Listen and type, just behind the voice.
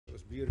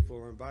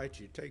Beautiful. I invite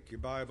you to take your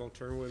Bible and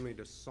turn with me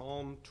to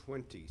Psalm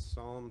 20.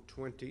 Psalm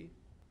 20.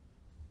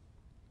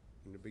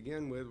 And to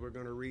begin with, we're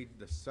going to read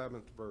the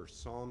 7th verse,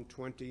 Psalm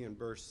 20 and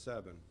verse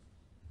 7.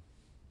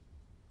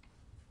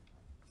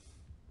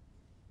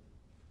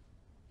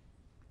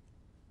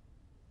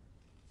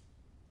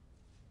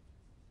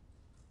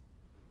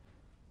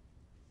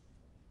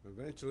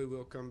 Eventually,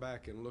 we'll come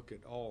back and look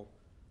at all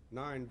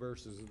 9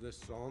 verses of this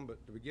psalm,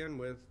 but to begin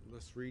with,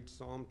 let's read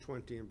Psalm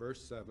 20 and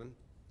verse 7.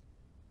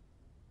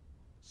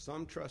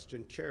 Some trust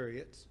in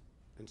chariots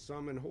and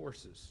some in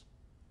horses,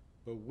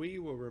 but we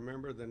will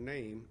remember the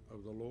name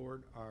of the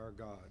Lord our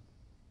God.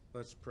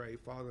 Let's pray.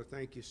 Father,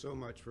 thank you so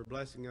much for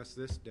blessing us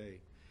this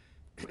day.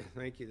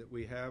 Thank you that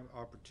we have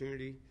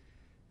opportunity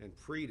and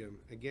freedom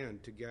again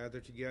to gather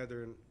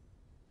together in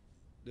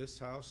this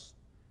house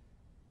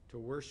to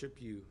worship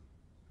you.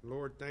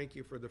 Lord, thank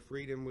you for the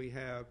freedom we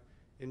have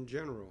in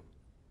general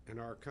in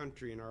our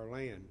country and our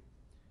land,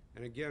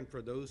 and again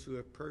for those who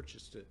have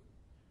purchased it.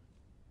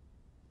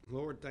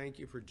 Lord, thank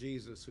you for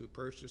Jesus who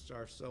purchased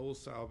our soul's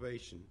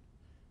salvation,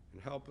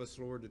 and help us,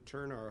 Lord, to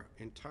turn our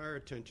entire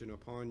attention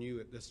upon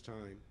you at this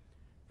time.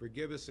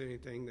 Forgive us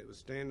anything that would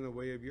stand in the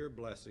way of your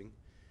blessing.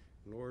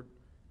 Lord,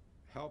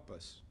 help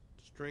us,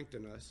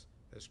 strengthen us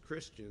as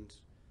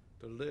Christians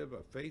to live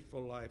a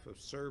faithful life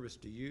of service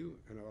to you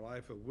and a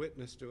life of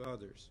witness to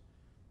others.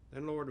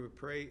 Then, Lord, we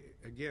pray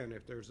again,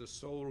 if there's a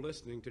soul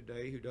listening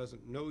today who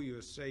doesn't know you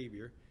as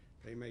Savior,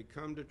 they may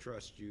come to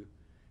trust you.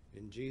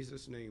 In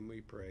Jesus' name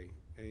we pray.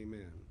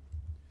 Amen.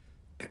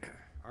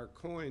 Our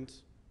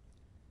coins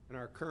and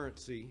our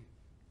currency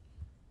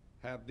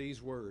have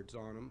these words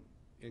on them: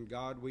 in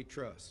God we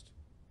trust.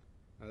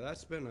 Now,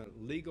 that's been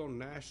a legal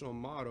national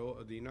motto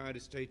of the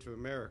United States of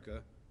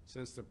America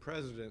since the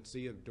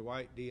presidency of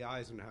Dwight D.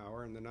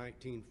 Eisenhower in the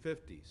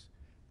 1950s.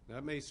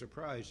 That may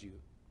surprise you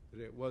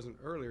that it wasn't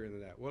earlier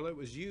than that. Well, it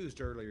was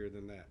used earlier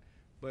than that,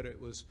 but it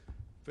was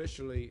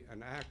officially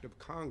an act of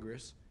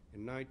Congress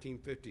in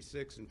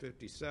 1956 and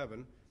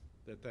 57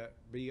 that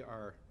be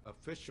our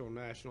official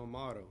national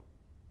motto.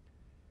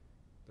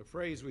 The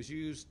phrase was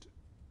used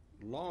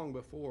long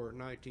before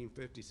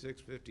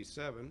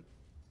 1956-57.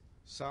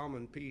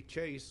 Salmon P.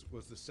 Chase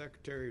was the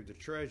Secretary of the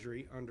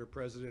Treasury under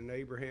President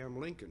Abraham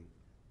Lincoln.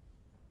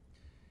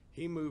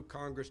 He moved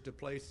Congress to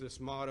place this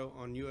motto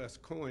on U.S.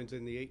 coins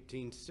in the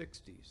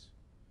 1860s.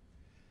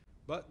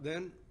 But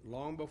then,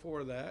 long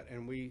before that,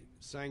 and we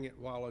sang it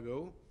a while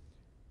ago,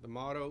 the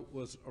motto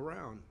was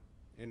around.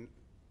 In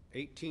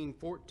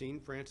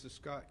 1814, Francis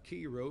Scott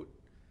Key wrote,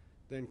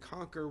 "Then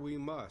conquer we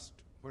must,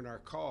 when our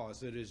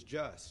cause it is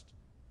just,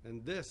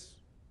 and this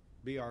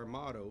be our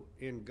motto,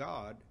 in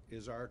God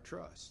is our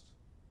trust."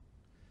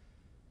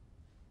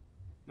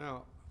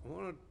 Now, I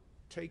want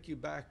to take you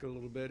back a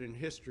little bit in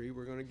history.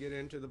 We're going to get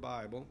into the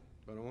Bible,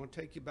 but I want to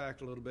take you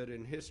back a little bit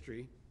in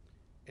history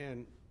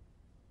and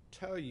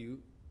tell you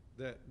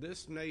that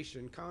this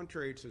nation,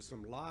 contrary to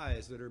some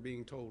lies that are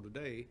being told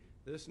today,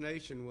 this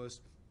nation was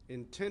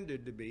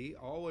intended to be,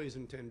 always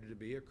intended to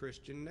be, a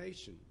Christian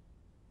nation.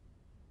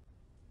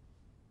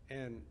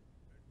 And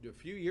a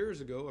few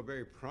years ago, a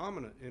very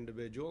prominent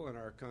individual in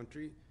our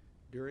country,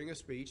 during a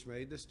speech,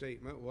 made the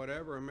statement,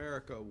 whatever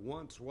America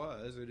once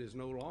was, it is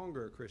no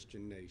longer a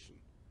Christian nation.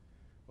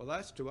 Well,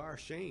 that's to our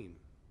shame.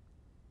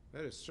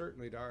 That is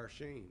certainly to our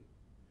shame,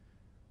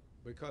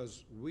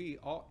 because we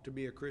ought to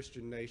be a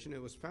Christian nation.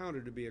 It was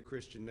founded to be a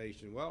Christian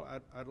nation. Well,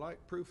 I'd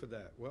like proof of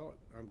that. Well,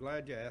 I'm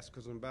glad you asked,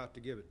 because I'm about to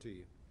give it to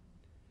you.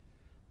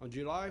 On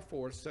July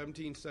 4th,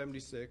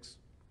 1776,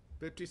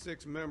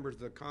 56 members of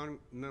the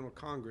Continental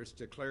Congress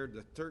declared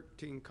the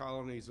 13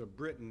 colonies of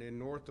Britain in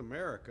North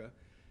America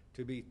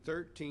to be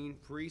 13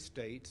 free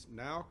states,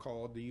 now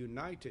called the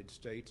United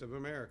States of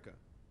America.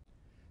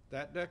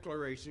 That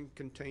declaration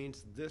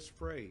contains this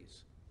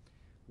phrase: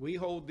 "We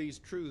hold these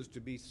truths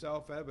to be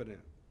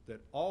self-evident,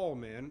 that all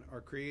men are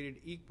created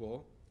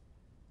equal,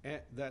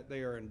 and that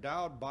they are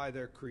endowed by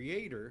their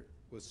Creator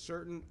with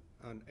certain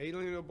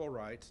unalienable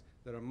rights,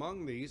 that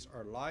among these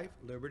are life,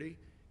 liberty,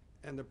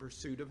 and the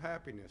pursuit of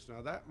happiness."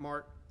 Now, that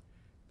marked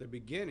the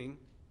beginning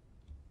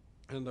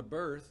and the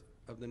birth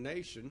of the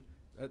nation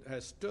that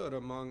has stood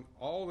among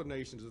all the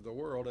nations of the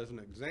world as an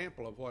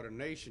example of what a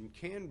nation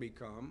can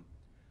become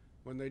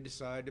when they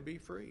decide to be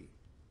free.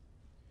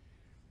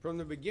 From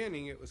the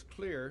beginning, it was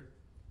clear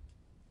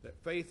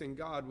that faith in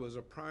God was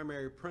a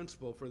primary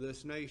principle for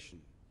this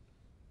nation.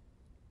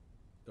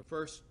 The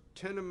first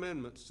 10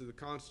 amendments to the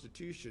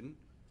Constitution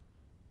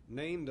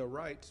named the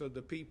rights of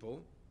the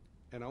people,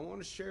 and I want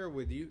to share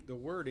with you the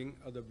wording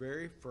of the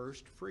very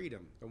first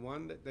freedom, the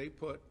one that they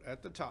put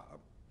at the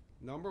top,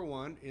 number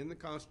 1 in the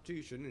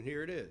Constitution, and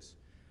here it is: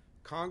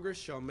 "Congress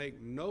shall make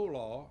no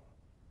law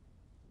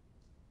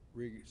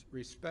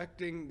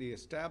respecting the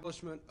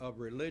establishment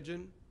of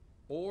religion,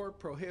 or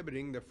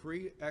prohibiting the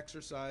free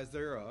exercise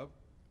thereof,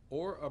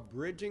 or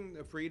abridging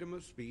the freedom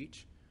of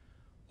speech,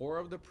 or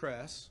of the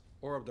press,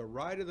 or of the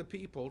right of the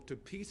people to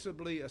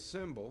peaceably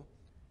assemble,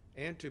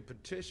 and to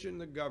petition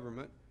the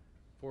government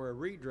for a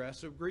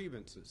redress of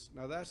grievances."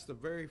 Now, that's the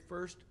very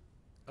first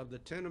of the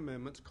 10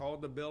 Amendments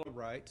called the Bill of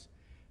Rights.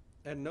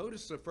 And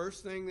notice the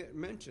first thing that it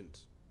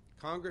mentions,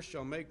 Congress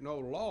shall make no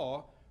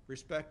law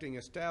respecting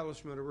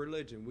establishment of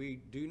religion. We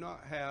do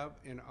not have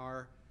in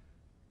our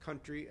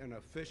country an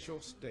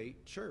official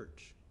state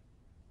church.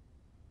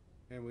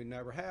 And we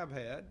never have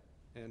had,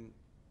 and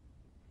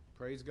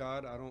praise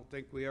God, I don't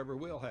think we ever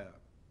will have.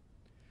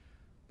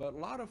 But a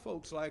lot of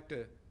folks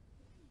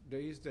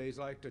these days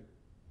like to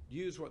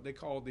use what they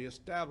call the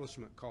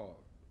Establishment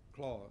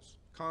Clause.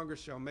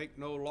 Congress shall make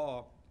no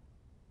law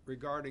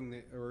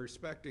regarding or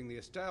respecting the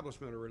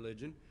establishment of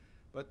religion,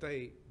 but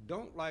they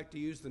don't like to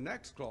use the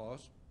next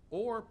clause,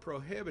 or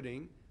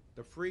prohibiting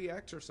the free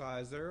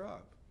exercise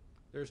thereof.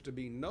 There's to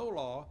be no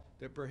law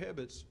that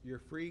prohibits your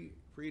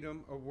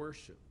freedom of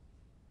worship.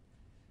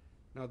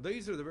 Now,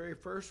 these are the very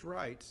first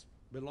rights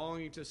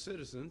belonging to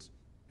citizens,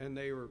 and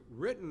they were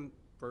written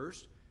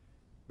first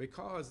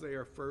because they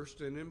are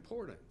first in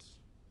importance.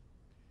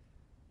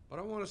 But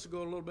I want us to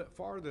go a little bit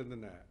farther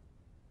than that.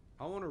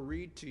 I want to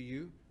read to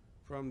you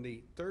from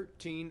the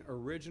 13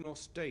 original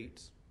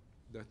states,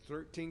 the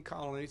 13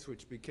 colonies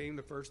which became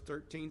the first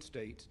 13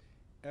 states.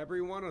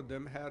 Every one of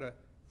them had a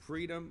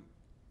freedom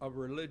of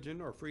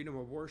religion or freedom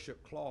of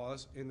worship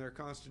clause in their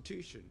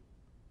constitution.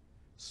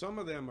 Some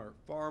of them are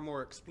far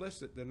more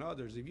explicit than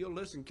others. If you'll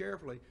listen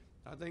carefully,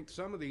 I think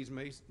some of these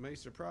may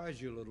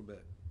surprise you a little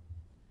bit.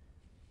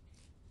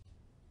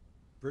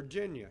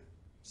 Virginia,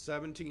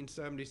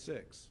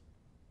 1776.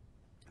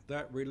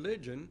 That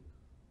religion,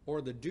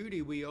 or the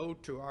duty we owe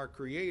to our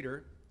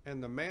Creator,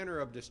 and the manner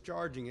of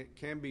discharging it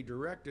can be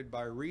directed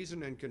by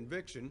reason and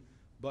conviction,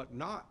 but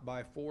not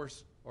by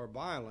force or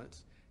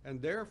violence,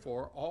 and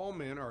therefore all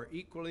men are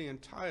equally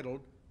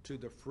entitled to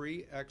the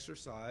free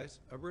exercise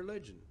of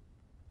religion.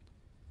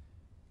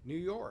 New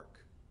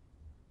York,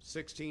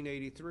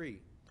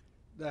 1683.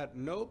 That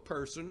no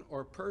person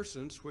or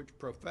persons which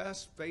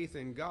profess faith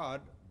in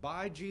God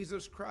by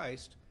Jesus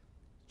Christ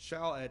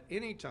shall at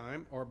any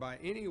time or by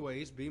any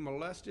ways be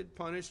molested,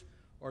 punished,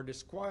 or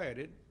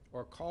disquieted,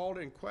 or called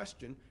in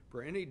question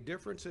for any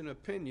difference in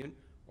opinion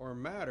or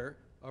matter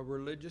of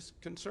religious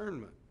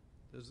concernment.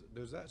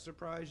 Does that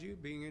surprise you,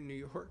 being in New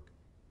York?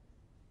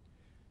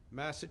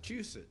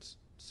 Massachusetts,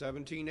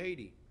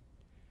 1780.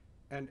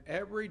 And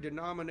every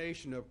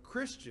denomination of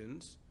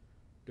Christians,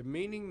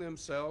 demeaning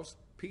themselves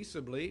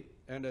peaceably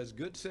and as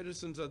good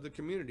citizens of the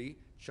community,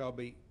 shall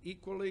be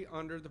equally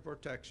under the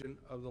protection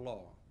of the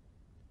law.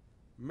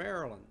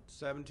 Maryland,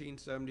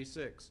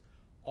 1776.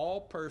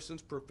 All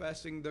persons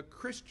professing the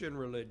Christian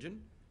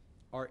religion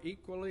are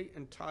equally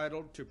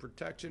entitled to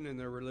protection in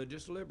their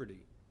religious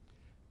liberty.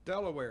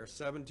 Delaware,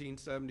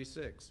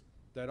 1776.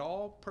 That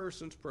all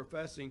persons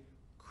professing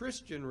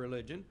Christian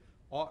religion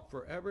ought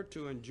forever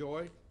to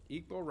enjoy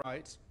equal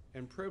rights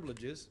and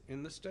privileges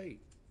in the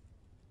state.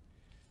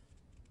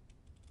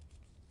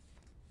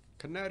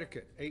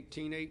 Connecticut,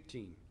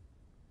 1818.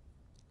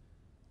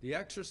 The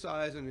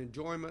exercise and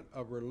enjoyment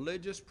of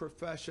religious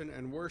profession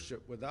and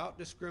worship without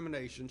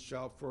discrimination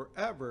shall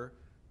forever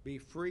be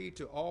free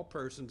to all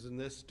persons in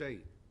this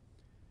state.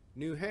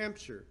 New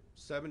Hampshire,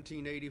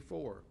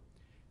 1784.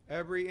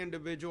 Every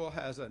individual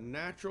has a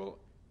natural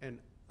and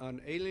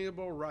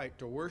unalienable right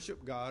to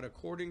worship God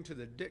according to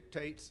the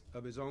dictates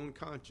of his own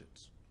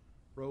conscience.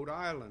 Rhode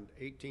Island,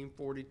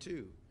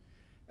 1842.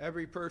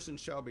 Every person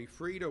shall be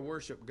free to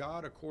worship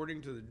God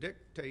according to the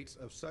dictates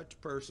of such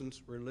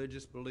person's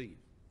religious belief.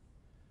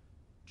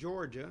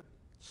 Georgia,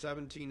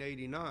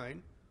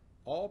 1789.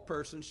 All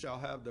persons shall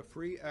have the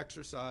free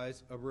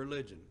exercise of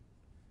religion.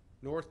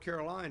 North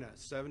Carolina,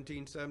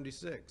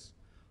 1776.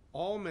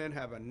 All men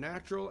have a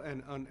natural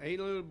and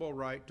unalienable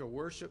right to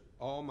worship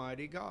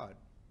Almighty God.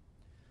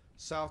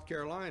 South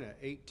Carolina,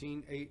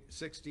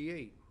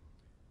 1868.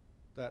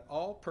 That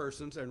all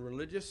persons and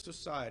religious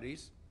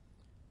societies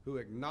who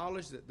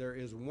acknowledge that there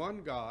is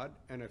one God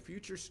and a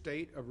future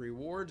state of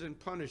rewards and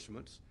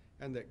punishments,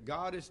 and that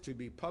God is to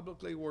be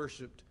publicly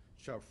worshiped,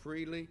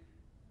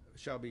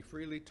 shall be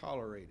freely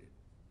tolerated.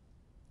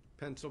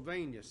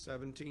 Pennsylvania,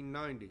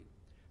 1790.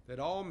 That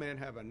all men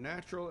have a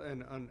natural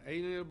and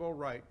unalienable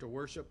right to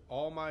worship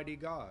Almighty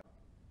God.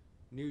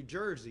 New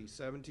Jersey,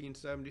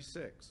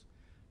 1776.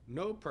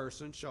 No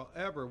person shall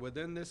ever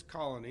within this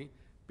colony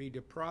be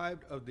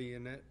deprived of the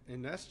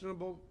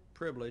inestimable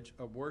privilege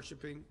of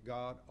worshiping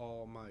God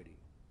Almighty.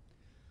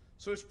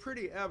 So it's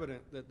pretty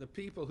evident that the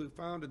people who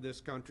founded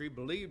this country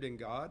believed in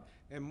God,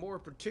 and more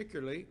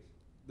particularly,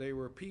 they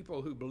were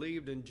people who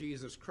believed in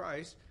Jesus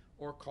Christ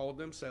or called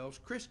themselves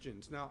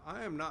Christians. Now,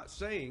 I am not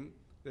saying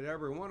that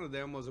every one of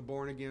them was a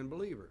born-again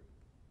believer.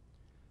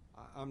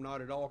 I'm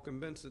not at all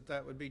convinced that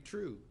that would be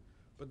true,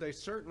 but they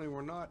certainly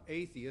were not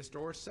atheist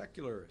or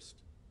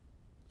secularist.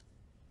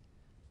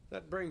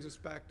 That brings us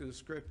back to the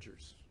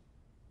scriptures.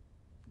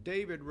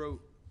 David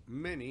wrote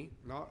many,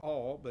 not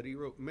all, but he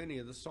wrote many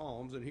of the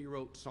Psalms, and he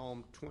wrote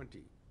Psalm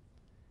 20.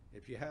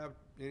 If you have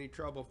any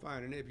trouble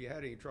finding it, if you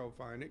had any trouble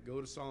finding it,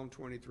 go to Psalm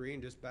 23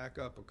 and just back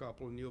up a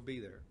couple and you'll be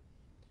there.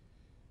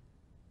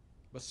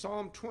 But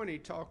Psalm 20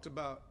 talks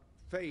about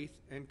faith,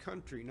 and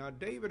country. Now,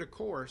 David, of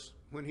course,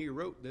 when he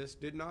wrote this,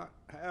 did not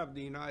have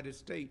the United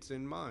States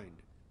in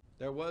mind.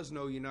 There was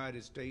no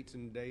United States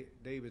in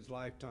David's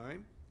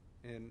lifetime,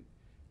 and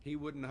he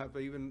wouldn't have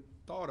even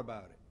thought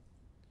about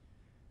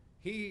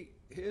it.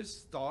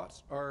 His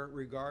thoughts are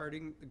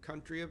regarding the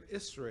country of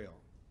Israel,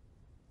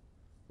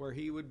 where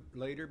he would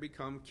later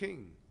become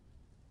king.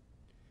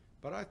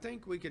 But I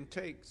think we can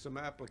take some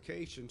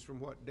applications from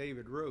what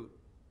David wrote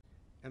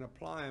and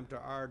apply them to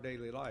our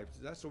daily life.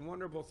 That's a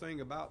wonderful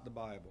thing about the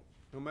Bible.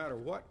 No matter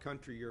what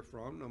country you're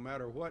from, no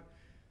matter what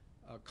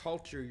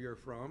culture you're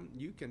from,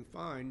 you can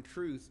find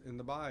truth in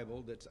the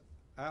Bible that's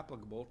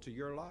applicable to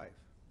your life.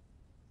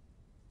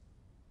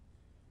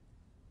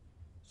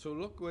 So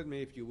look with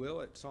me, if you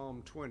will, at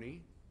Psalm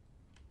 20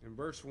 and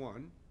verse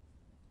 1.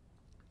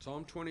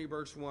 Psalm 20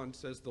 verse 1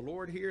 says, "The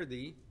Lord hear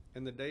thee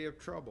in the day of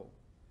trouble.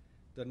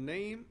 The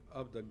name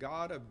of the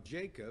God of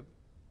Jacob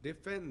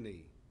defend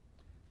thee."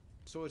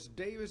 So it's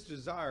David's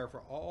desire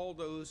for all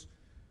those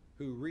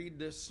who read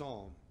this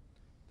psalm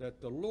that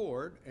the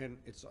Lord, and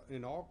it's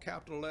in all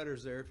capital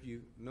letters there if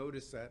you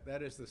notice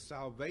that is the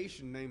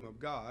salvation name of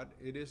God.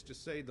 It is to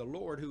say the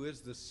Lord, who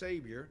is the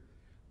Savior,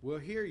 will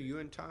hear you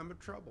in time of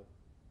trouble.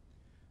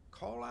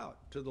 Call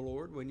out to the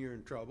Lord when you're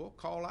in trouble.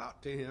 Call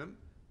out to him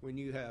when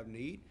you have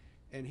need,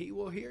 and he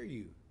will hear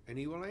you, and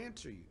he will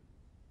answer you.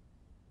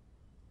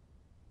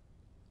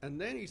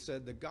 And then he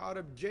said, the God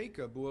of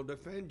Jacob will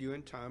defend you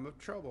in time of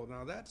trouble.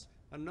 Now that's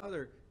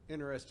another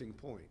interesting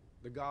point,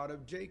 the God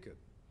of Jacob.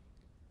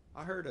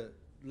 I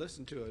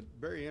listened to a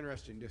very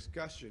interesting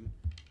discussion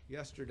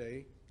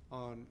yesterday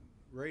on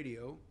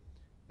radio,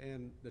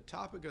 and the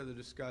topic of the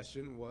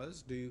discussion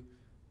was, do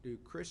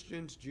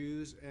Christians,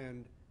 Jews,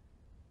 and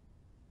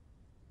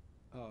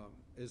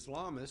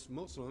Islamists,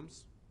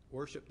 Muslims,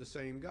 worship the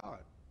same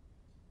God?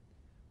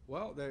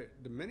 Well,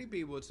 many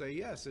people would say,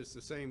 yes, it's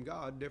the same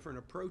God, different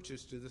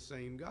approaches to the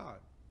same God.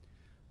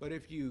 But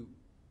if you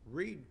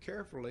read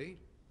carefully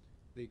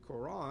the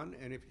Quran,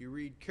 and if you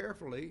read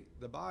carefully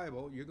the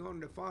Bible, you're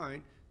going to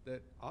find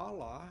that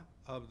Allah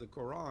of the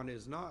Quran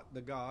is not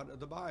the God of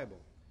the Bible.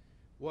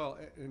 Well,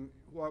 in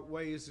what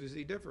ways is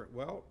he different?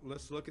 Well,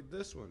 let's look at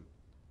this one.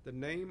 The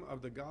name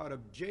of the God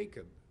of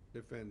Jacob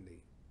defend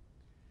thee.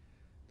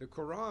 The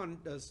Quran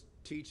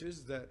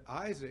teaches that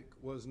Isaac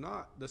was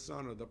not the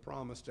son of the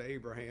promise to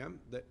Abraham,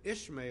 that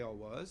Ishmael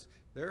was.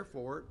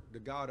 Therefore, the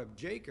God of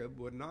Jacob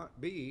would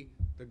not be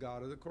the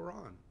God of the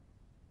Quran.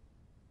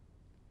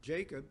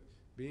 Jacob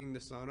being the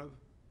son of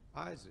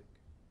Isaac.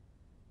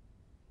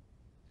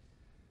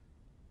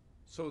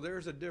 So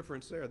there's a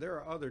difference there. There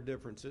are other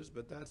differences,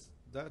 but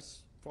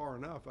that's far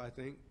enough, I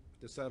think,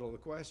 to settle the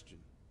question.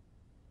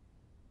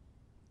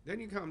 Then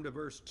you come to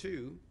verse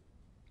 2,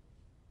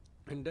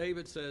 and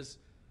David says,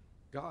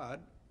 God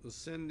will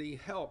send thee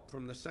help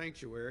from the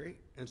sanctuary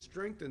and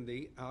strengthen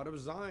thee out of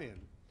Zion.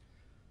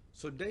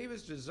 So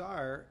David's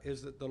desire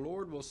is that the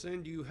Lord will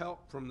send you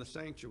help from the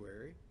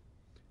sanctuary.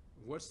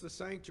 What's the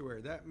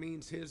sanctuary? That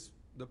means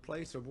the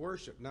place of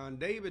worship. Now in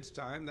David's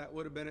time, that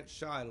would have been at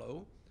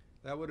Shiloh.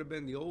 That would have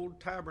been the old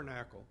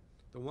tabernacle,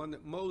 the one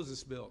that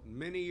Moses built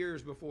many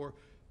years before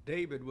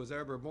David was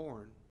ever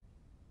born.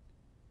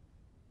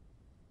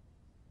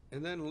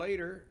 And then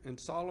later in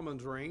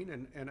Solomon's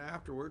reign and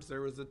afterwards,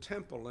 there was the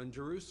temple in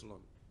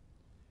Jerusalem.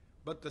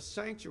 But the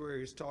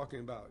sanctuary is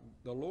talking about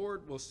the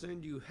Lord will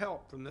send you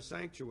help from the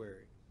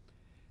sanctuary.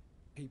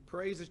 He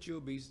prays that you'll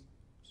be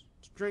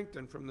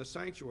strengthened from the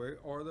sanctuary,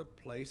 or the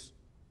place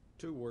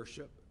to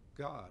worship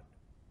God.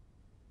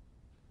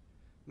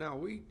 Now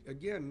we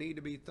again need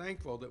to be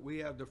thankful that we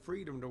have the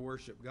freedom to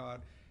worship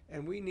God,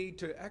 and we need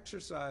to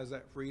exercise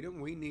that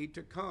freedom. We need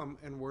to come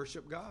and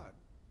worship God.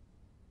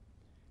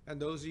 And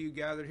those of you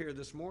gathered here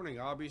this morning,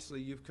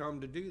 obviously you've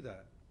come to do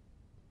that.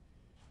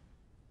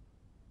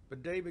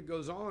 But David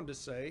goes on to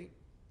say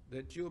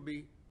that you'll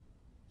be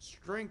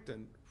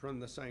strengthened from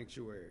the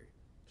sanctuary,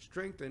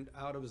 strengthened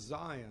out of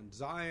Zion.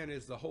 Zion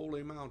is the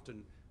holy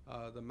mountain,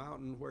 the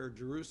mountain where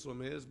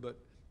Jerusalem is, but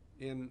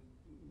in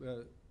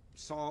the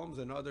Psalms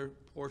and other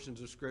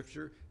portions of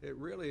Scripture, it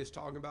really is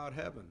talking about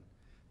heaven,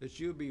 that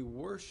you'll be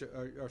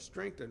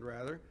strengthened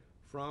rather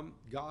from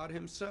God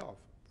himself,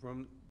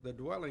 from the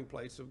dwelling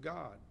place of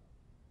God.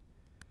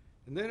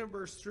 And then in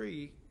verse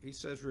 3, he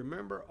says,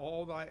 remember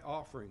all thy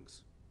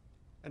offerings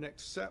and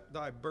accept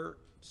thy burnt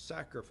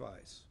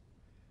sacrifice.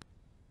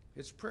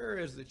 His prayer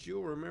is that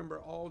you'll remember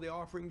all the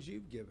offerings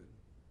you've given,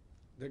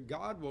 that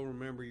God will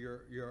remember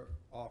your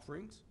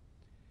offerings,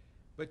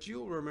 but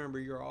you'll remember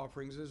your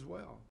offerings as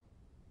well.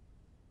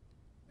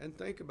 And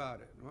think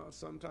about it. Well,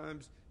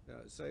 sometimes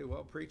say,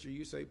 well, preacher,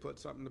 you say put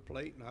something in the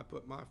plate, and I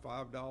put my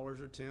 $5 or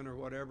 $10 or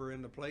whatever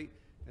in the plate,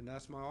 and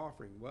that's my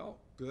offering. Well,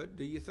 good.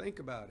 Do you think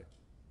about it?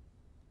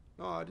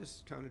 No, I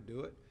just kind of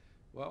do it.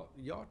 Well,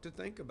 you ought to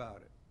think about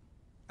it.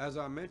 As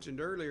I mentioned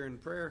earlier in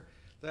prayer,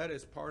 that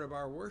is part of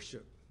our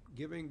worship,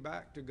 giving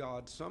back to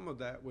God some of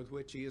that with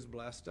which he has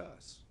blessed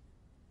us.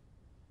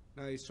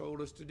 Now, he's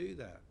told us to do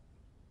that.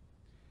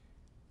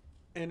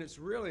 And it's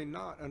really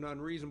not an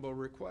unreasonable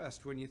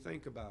request when you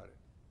think about it.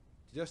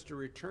 just to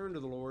return to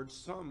the Lord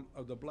some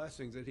of the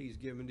blessings that he's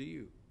given to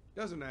you.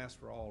 He doesn't ask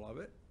for all of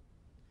it.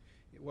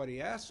 What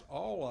he asks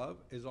all of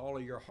is all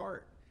of your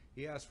heart.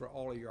 He asks for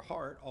all of your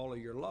heart, all of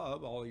your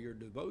love, all of your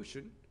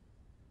devotion.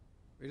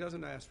 He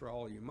doesn't ask for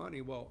all of your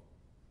money. Well,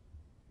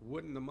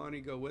 wouldn't the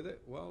money go with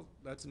it? Well,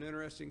 that's an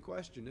interesting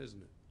question,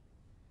 isn't it?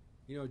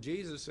 You know,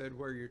 Jesus said,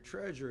 where your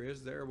treasure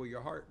is, there will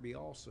your heart be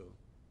also.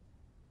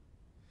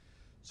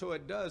 So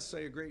it does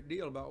say a great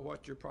deal about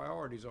what your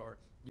priorities are.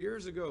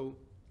 Years ago,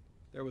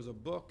 there was a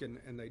book, and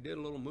they did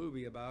a little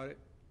movie about it,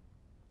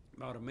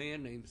 about a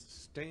man named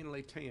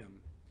Stanley Tam.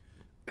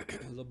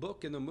 The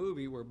book and the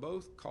movie were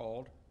both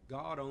called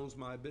God Owns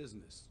My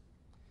Business.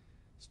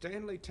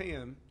 Stanley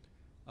Tam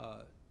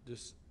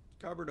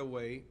discovered a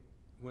way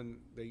when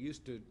they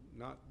used to,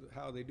 not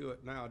how they do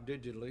it now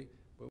digitally,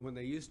 but when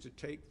they used to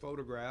take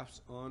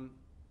photographs on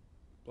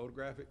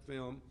photographic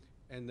film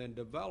and then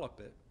develop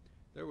it,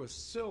 there was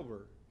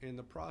silver in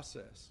the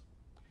process.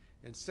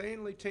 And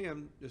Stanley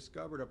Tam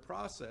discovered a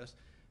process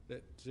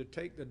that to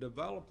take the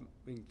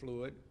developing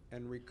fluid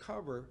and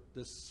recover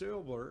the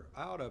silver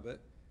out of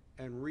it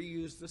and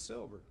reuse the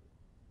silver.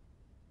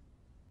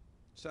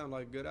 Sound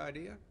like a good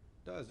idea?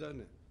 It does,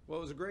 doesn't it? Well,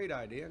 it was a great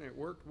idea, and it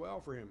worked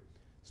well for him.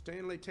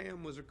 Stanley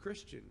Tam was a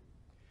Christian,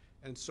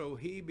 and so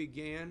he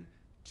began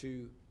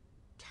to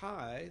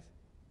tithe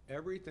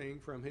everything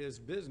from his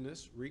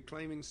business,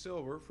 reclaiming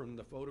silver from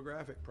the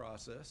photographic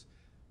process,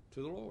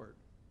 to the Lord.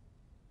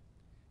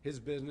 His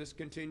business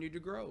continued to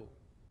grow.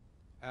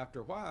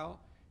 After a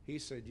while, he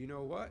said, you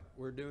know what?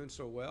 We're doing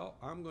so well,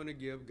 I'm going to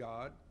give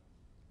God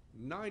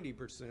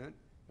 90%,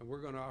 and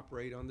we're going to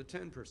operate on the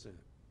 10%.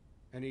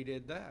 And he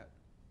did that.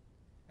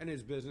 And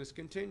his business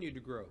continued to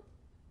grow.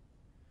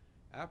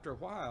 After a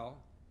while,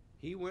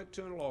 he went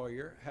to a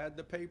lawyer, had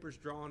the papers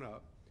drawn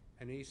up,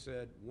 and he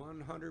said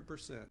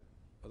 100%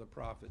 of the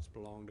profits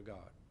belong to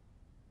God.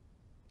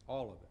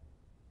 All of it.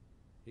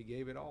 He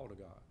gave it all to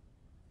God.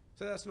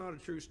 So that's not a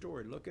true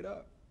story. Look it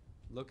up.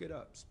 Look it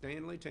up.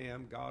 Stanley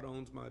Tam, God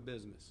Owns My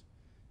Business.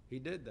 He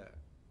did that.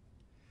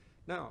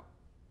 Now,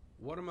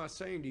 what am I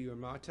saying to you?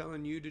 Am I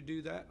telling you to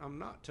do that? I'm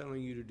not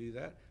telling you to do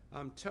that.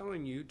 I'm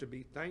telling you to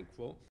be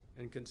thankful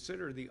and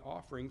consider the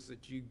offerings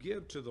that you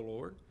give to the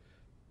Lord,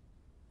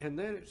 and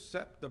then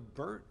accept the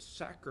burnt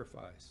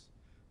sacrifice.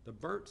 The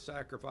burnt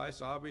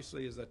sacrifice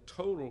obviously is a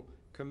total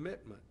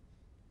commitment.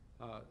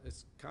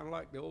 It's kind of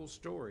like the old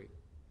story.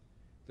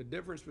 The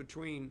difference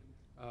between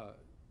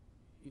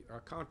a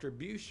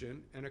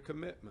contribution and a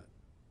commitment.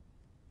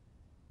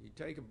 You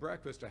take a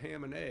breakfast of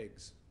ham and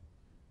eggs.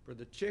 For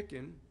the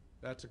chicken,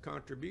 that's a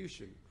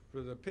contribution.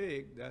 For the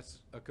pig, that's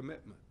a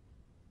commitment.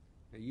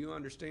 Now, you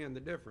understand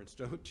the difference,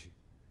 don't you?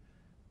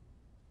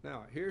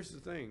 Now, here's the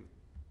thing.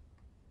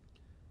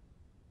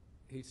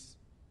 He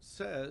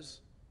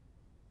says,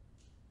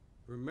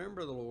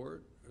 remember the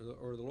Lord,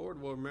 or the Lord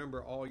will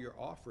remember all your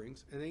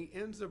offerings. And he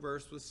ends the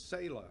verse with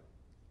Selah.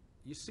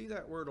 You see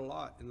that word a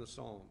lot in the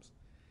Psalms.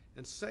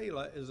 And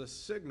Selah is a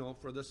signal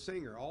for the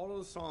singer. All of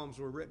the Psalms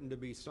were written to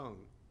be sung.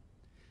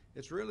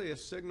 It's really a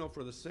signal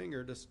for the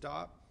singer to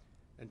stop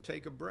and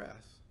take a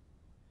breath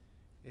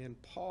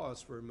and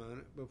pause for a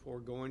minute before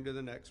going to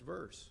the next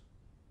verse.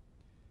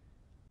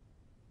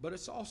 But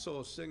it's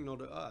also a signal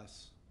to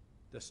us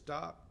to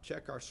stop,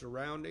 check our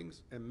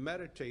surroundings, and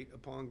meditate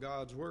upon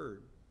God's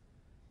word.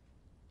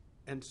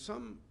 And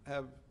some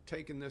have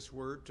taken this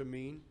word to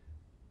mean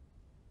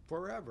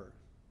forever.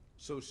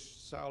 So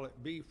shall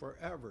it be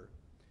forever.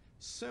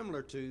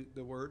 Similar to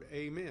the word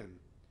amen,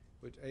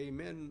 which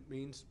amen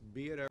means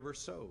be it ever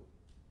so.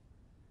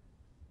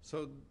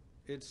 So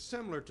it's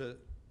similar to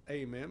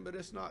amen, but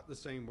it's not the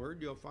same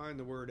word. You'll find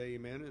the word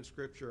amen in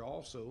Scripture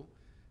also.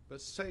 But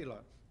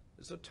Selah,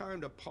 it's a time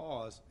to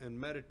pause and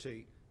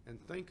meditate and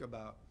think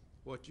about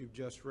what you've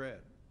just read.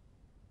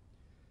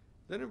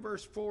 Then in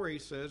verse 4 he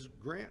says,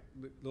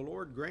 the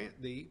Lord grant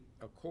thee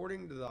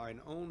according to thine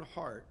own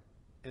heart,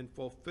 and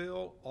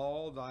fulfill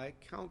all thy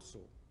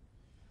counsel.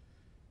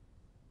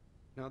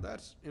 Now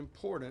that's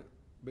important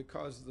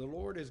because the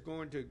Lord is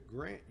going to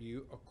grant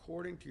you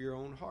according to your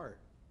own heart.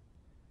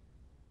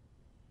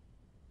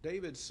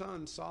 David's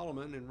son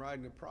Solomon, in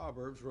writing the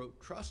Proverbs, wrote,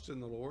 trust in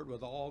the Lord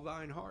with all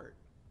thine heart,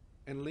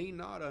 and lean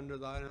not unto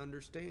thine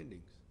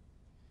understandings,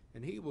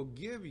 and he will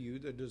give you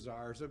the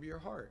desires of your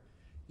heart.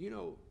 You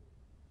know,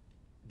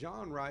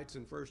 John writes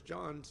in 1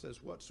 John,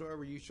 says,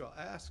 whatsoever you shall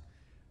ask,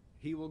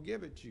 he will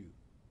give it you.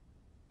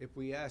 If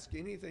we ask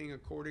anything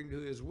according to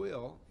his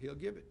will, he'll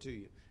give it to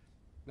you.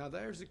 Now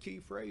there's the key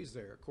phrase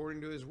there,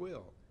 according to his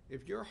will.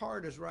 If your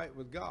heart is right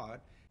with God,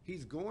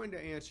 he's going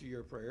to answer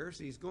your prayers.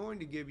 He's going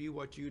to give you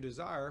what you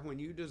desire when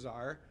you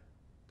desire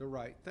the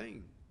right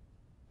thing.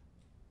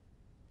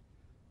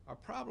 Our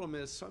problem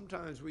is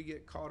sometimes we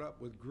get caught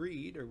up with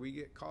greed, or we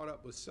get caught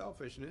up with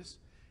selfishness,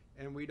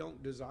 and we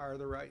don't desire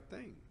the right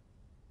thing.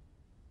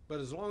 But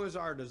as long as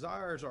our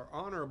desires are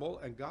honorable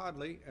and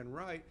godly and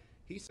right,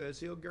 he says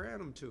he'll grant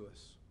them to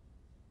us.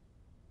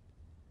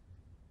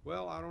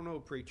 Well, I don't know,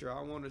 preacher.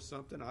 I wanted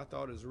something. I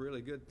thought it was a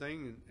really good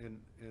thing,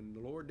 and the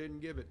Lord didn't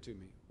give it to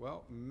me.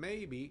 Well,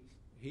 maybe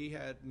he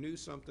knew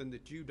something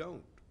that you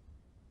don't.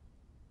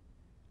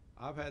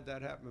 I've had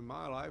that happen in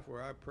my life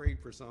where I prayed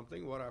for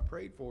something. What I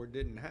prayed for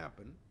didn't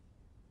happen.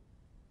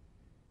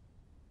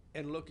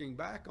 And looking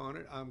back on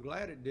it, I'm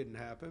glad it didn't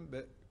happen,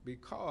 but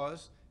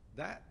because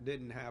that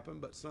didn't happen,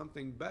 but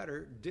something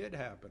better did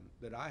happen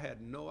that I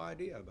had no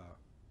idea about.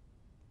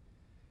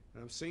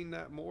 And I've seen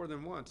that more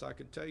than once. I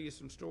could tell you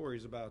some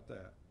stories about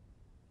that.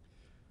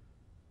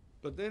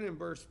 But then in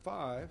verse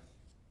 5,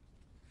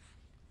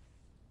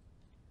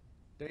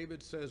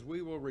 David says,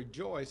 we will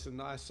rejoice in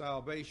thy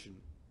salvation.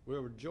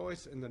 We'll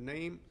rejoice in the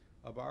name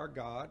of our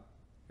God,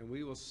 and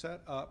we will set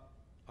up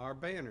our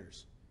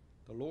banners.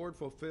 The Lord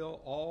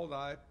fulfill all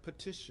thy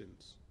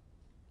petitions.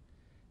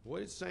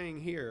 What it's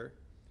saying here,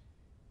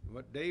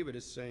 what David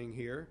is saying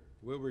here,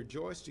 we'll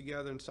rejoice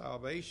together in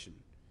salvation.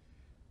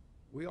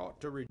 We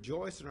ought to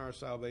rejoice in our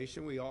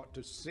salvation. We ought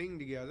to sing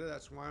together.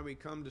 That's why we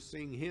come to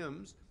sing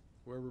hymns,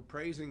 where we're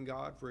praising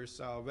God for his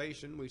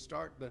salvation. We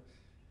start the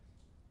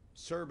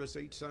service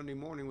each Sunday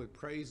morning with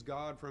praise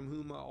God from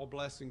whom all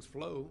blessings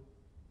flow.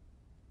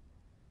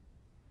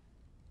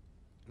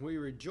 We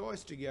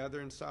rejoice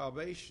together in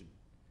salvation.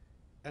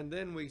 And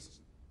then we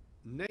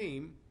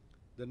name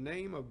the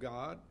name of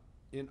God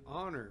in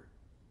honor.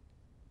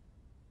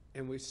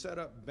 And we set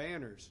up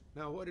banners.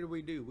 Now, what did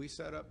we do? We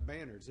set up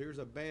banners. There's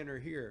a banner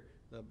here,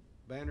 the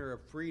banner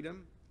of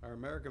freedom, our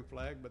American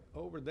flag, but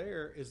over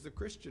there is the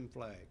Christian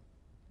flag.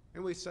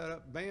 And we set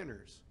up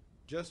banners,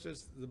 just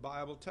as the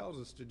Bible tells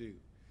us to do.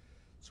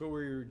 So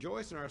we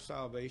rejoice in our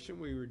salvation,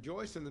 we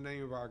rejoice in the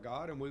name of our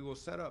God, and we will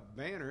set up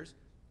banners,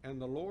 and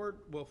the Lord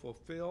will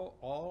fulfill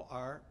all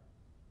our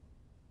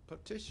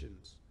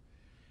petitions.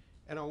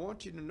 And I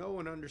want you to know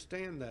and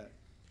understand that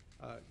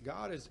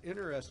God is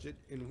interested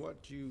in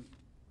what you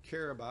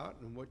care about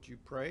and what you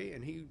pray,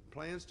 and he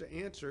plans to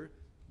answer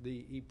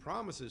he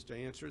promises to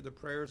answer the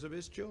prayers of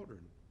his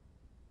children.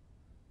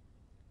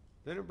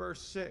 Then in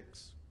verse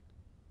 6,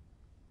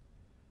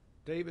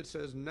 David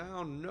says,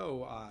 now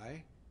know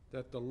I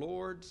that the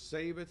Lord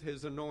saveth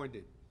his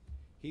anointed.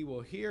 He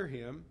will hear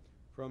him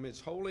from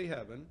his holy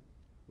heaven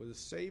with the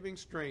saving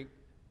strength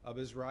of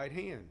his right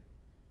hand.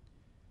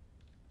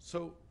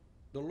 So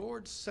the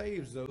Lord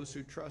saves those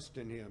who trust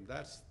in him.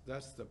 That's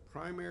the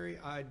primary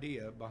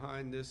idea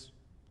behind this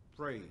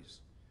phrase.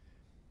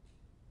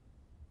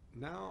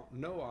 Now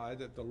know I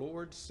that the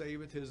Lord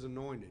saveth his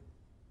anointed.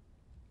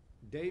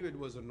 David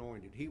was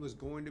anointed. He was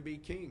going to be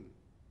king.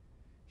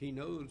 He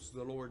knows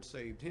the Lord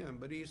saved him,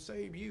 but he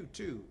saved you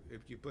too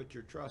if you put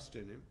your trust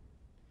in him.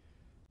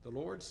 The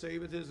Lord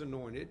saveth his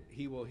anointed.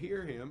 He will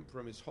hear him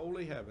from his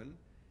holy heaven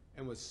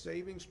and with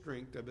saving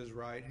strength of his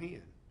right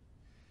hand.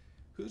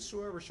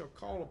 Whosoever shall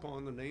call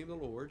upon the name of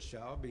the Lord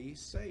shall be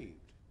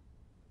saved.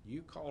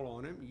 You call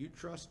on him, you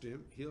trust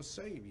him, he'll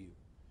save you.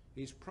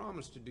 He's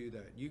promised to do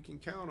that. You can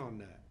count on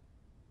that.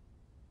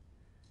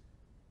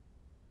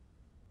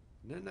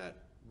 And then that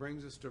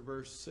brings us to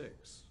verse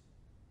 6.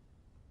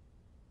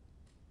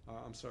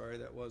 I'm sorry,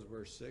 that was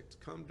verse 6.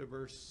 Come to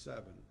verse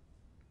 7.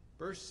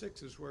 Verse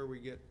 6 is where we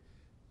get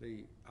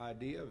the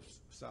idea of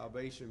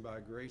salvation by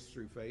grace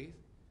through faith.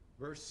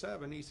 Verse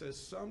 7, he says,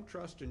 some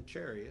trust in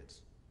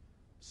chariots,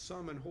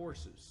 some in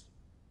horses,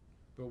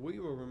 but we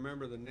will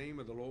remember the name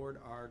of the Lord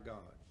our God.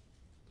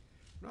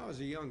 When I was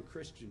a young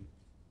Christian,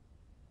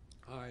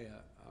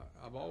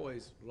 I've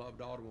always loved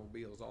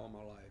automobiles all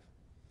my life.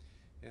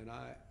 And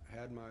I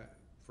had my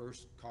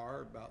first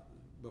car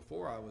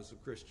before I was a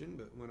Christian,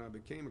 but when I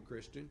became a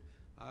Christian,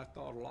 I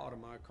thought a lot of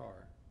my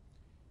car.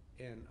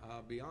 And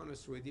I'll be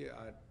honest with you,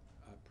 I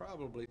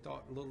probably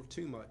thought a little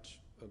too much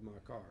of my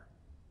car.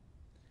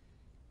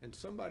 And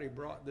somebody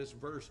brought this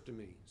verse to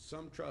me.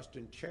 Some trust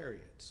in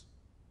chariots,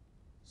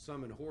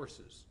 some in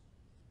horses,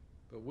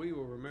 but we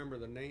will remember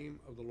the name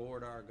of the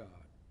Lord our God.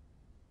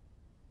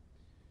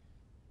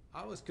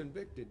 I was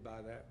convicted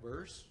by that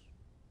verse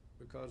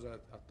because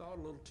I thought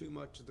a little too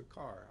much of the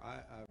car.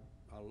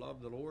 I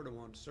loved the Lord, I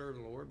wanted to serve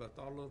the Lord, but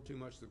I thought a little too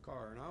much of the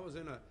car. And I was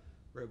in a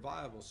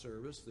revival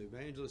service. The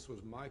evangelist was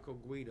Michael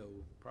Guido,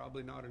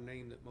 probably not a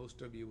name that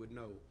most of you would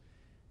know.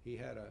 He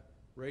had a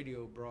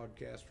radio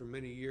broadcast for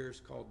many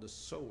years called The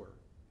Sower,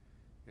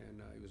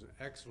 and he was an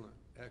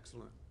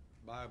excellent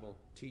Bible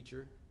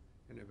teacher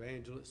and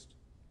evangelist.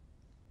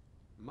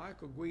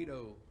 Michael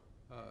Guido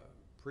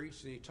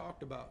preached, and he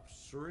talked about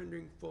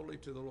surrendering fully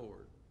to the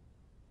Lord.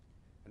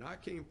 And I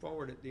came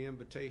forward at the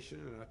invitation,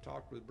 and I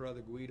talked with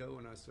Brother Guido,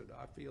 and I said,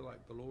 I feel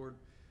like the Lord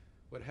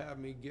would have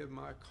me give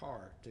my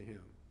car to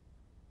him,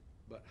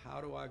 but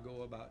how do I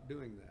go about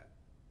doing that?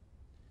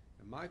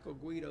 And Michael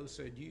Guido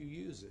said, you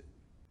use it.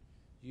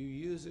 You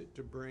use it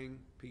to bring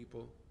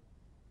people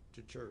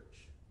to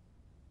church.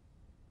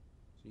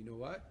 So you know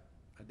what?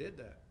 I did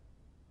that.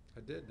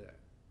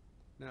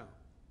 Now,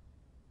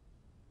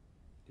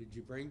 did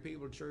you bring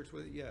people to church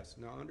with it? Yes.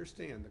 Now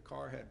understand, the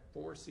car had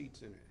 4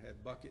 seats in it.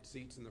 Had bucket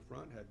seats in the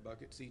front, had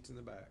bucket seats in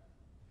the back.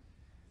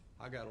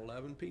 I got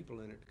 11 people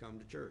in it to come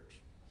to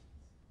church.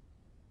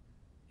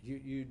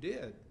 You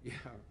did. Yeah.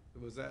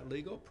 Was that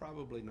legal?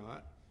 Probably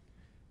not.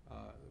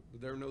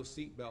 There were no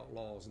seatbelt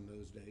laws in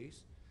those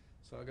days.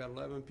 So I got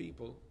 11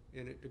 people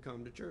in it to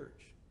come to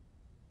church.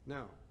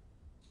 Now,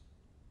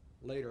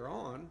 later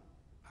on,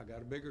 I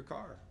got a bigger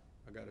car.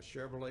 I got a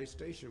Chevrolet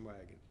station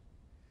wagon.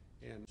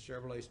 And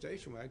Chevrolet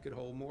station wagon could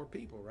hold more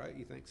people, right?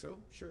 You think so?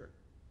 Sure.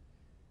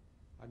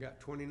 I got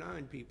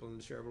 29 people in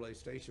the Chevrolet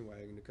station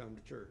wagon to come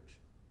to church.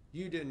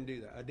 You didn't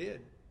do that. I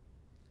did.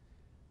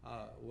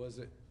 Was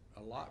it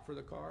a lot for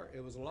the car?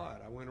 It was a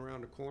lot. I went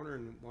around the corner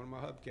and one of my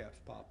hubcaps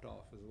popped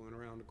off as I went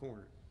around the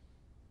corner.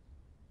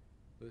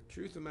 The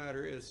truth of the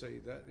matter is, say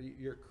that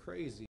you're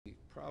crazy,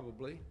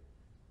 probably,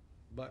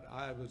 but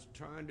I was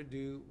trying to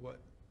do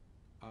what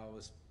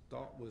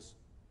thought was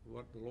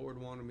what the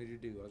Lord wanted me to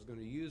do. I was going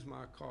to use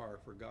my car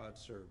for God's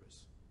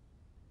service.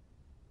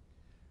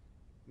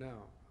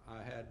 Now,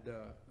 I had,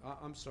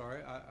 I'm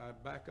sorry, I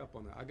back up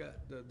on that. I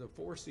got the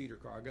four-seater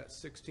car. I got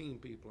 16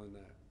 people in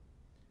that.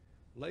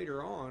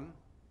 Later on,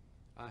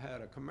 I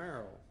had a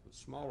Camaro,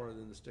 smaller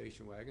than the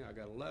station wagon. I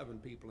got 11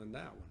 people in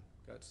that one.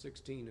 Got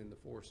 16 in the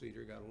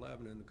four-seater, got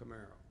 11 in the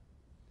Camaro.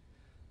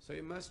 So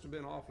it must have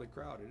been awfully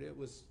crowded. It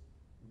was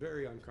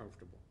very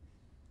uncomfortable.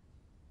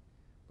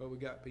 But we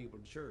got people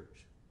to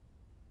church.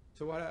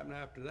 So what happened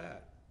after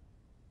that?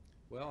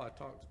 Well, I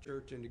talked the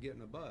church into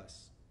getting a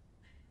bus.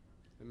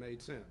 It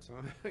made sense,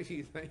 huh?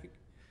 You think?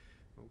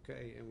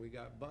 Okay, and we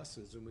got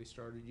buses, and we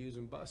started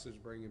using buses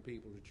bringing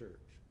people to church.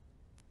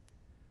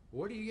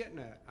 What are you getting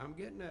at? I'm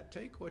getting at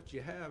take what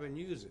you have and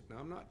use it. Now,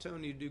 I'm not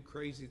telling you to do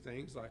crazy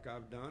things like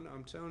I've done.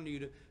 I'm telling you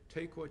to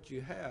take what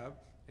you have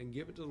and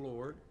give it to the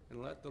Lord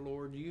and let the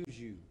Lord use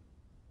you.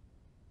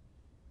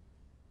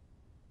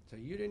 So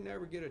you didn't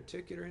ever get a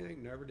ticket or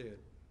anything? Never did.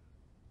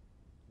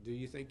 Do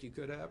you think you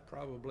could have?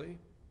 Probably,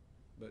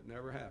 but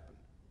never happened.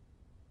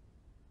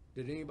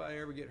 Did anybody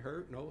ever get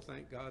hurt? No,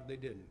 thank God they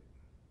didn't.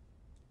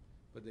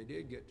 But they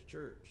did get to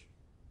church.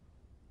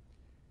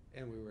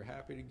 And we were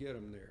happy to get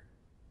them there.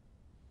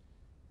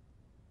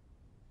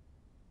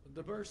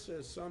 The verse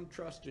says, some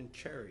trust in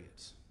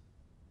chariots.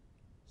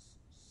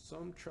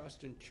 Some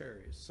trust in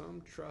chariots.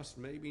 Some trust,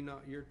 maybe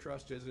not, your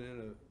trust isn't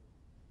in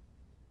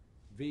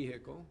a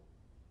vehicle.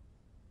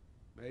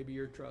 Maybe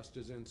your trust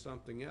is in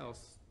something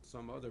else,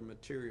 some other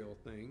material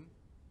thing.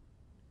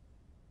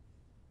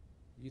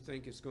 You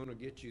think it's going to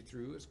get you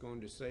through, it's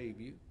going to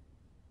save you.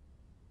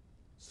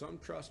 Some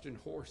trust in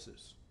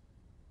horses.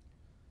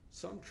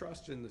 Some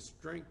trust in the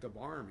strength of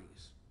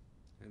armies.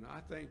 And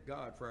I thank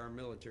God for our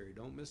military.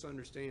 Don't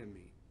misunderstand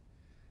me.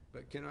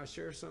 But can I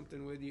share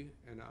something with you?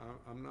 And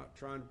I'm not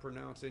trying to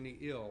pronounce any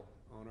ill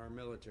on our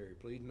military.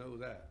 Please know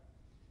that.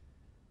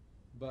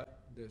 But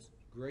the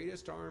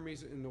greatest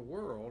armies in the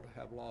world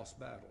have lost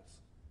battles.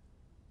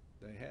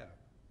 They have.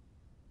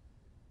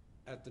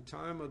 At the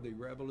time of the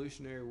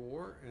Revolutionary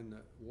War and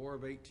the War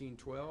of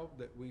 1812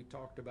 that we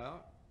talked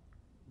about,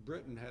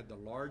 Britain had the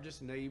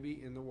largest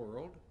navy in the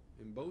world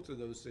in both of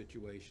those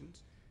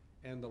situations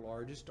and the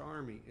largest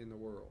army in the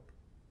world.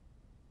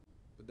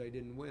 But they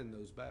didn't win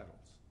those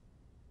battles.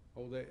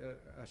 Oh,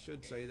 I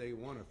should say they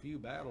won a few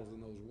battles in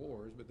those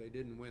wars, but they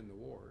didn't win the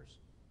wars.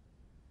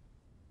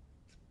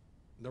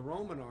 The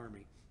Roman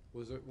army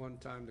was at one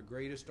time the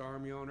greatest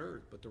army on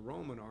earth, but the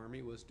Roman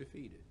army was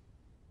defeated.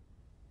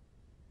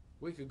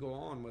 We could go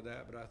on with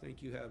that, but I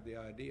think you have the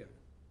idea.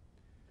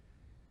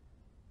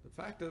 The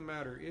fact of the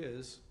matter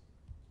is,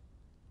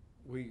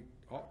 we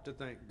ought to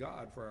thank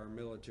God for our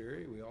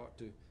military. We ought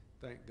to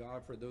thank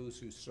God for those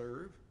who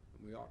serve.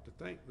 And we ought to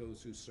thank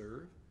those who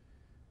serve.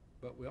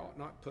 But we ought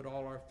not put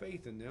all our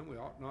faith in them. We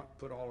ought not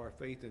put all our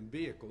faith in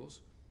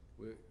vehicles.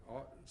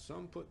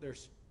 Some put their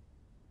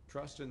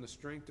trust in the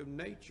strength of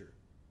nature.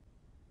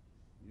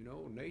 You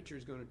know, nature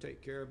is going to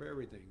take care of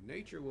everything.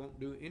 Nature won't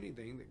do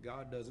anything that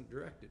God doesn't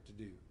direct it to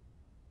do.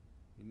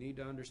 You need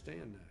to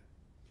understand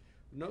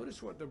that.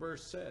 Notice what the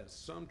verse says.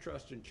 Some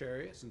trust in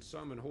chariots and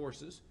some in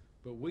horses,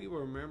 but we will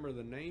remember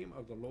the name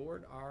of the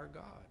Lord our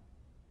God.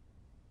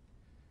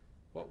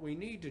 What we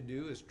need to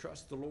do is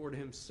trust the Lord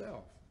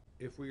himself.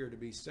 If we are to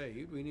be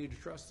saved, we need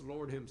to trust the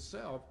Lord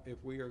himself.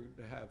 If we are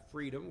to have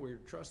freedom, we are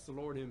to trust the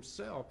Lord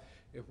himself.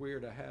 If we are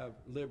to have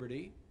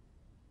liberty,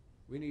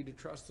 we need to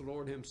trust the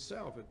Lord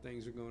himself if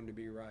things are going to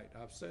be right.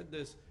 I've said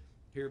this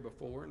here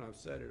before, and I've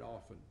said it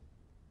often.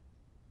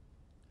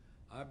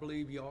 I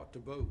believe you ought to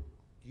vote.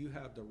 You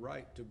have the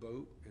right to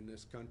vote in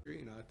this country,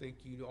 and I think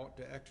you ought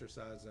to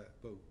exercise that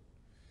vote.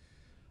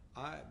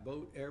 I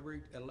vote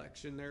every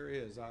election there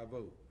is. I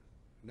vote.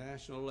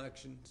 National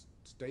elections,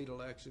 state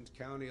elections,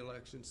 county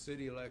elections,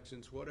 city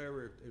elections,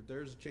 whatever. If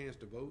there's a chance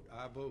to vote,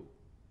 I vote.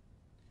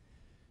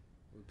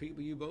 Will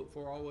people you vote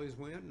for always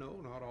win? No,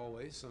 not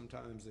always.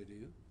 Sometimes they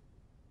do.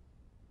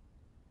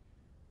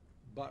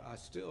 But I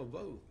still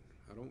vote.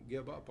 I don't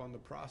give up on the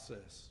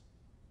process.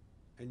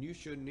 And you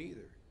shouldn't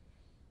either.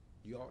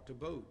 You ought to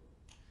vote.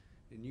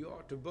 And you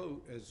ought to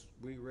vote, as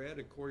we read,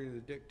 according to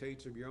the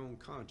dictates of your own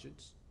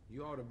conscience.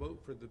 You ought to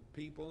vote for the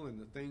people and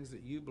the things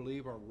that you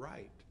believe are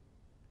right.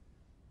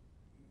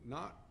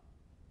 Not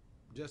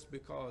just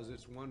because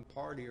it's one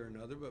party or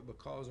another, but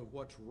because of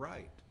what's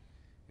right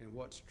and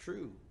what's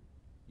true.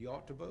 You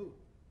ought to vote.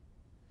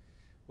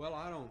 Well,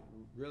 I don't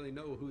really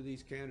know who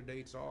these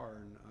candidates are,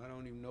 and I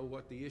don't even know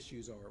what the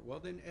issues are.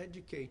 Well, then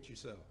educate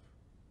yourself.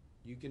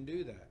 You can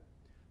do that.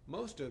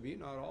 Most of you,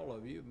 not all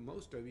of you,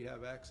 most of you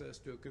have access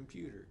to a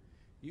computer.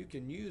 You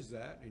can use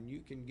that and you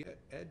can get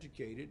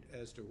educated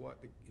as to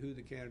who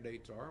the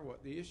candidates are and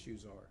what the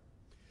issues are.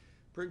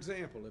 For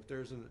example, if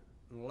there's an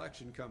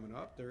election coming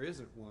up, there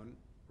isn't one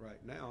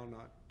right now,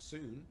 not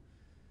soon,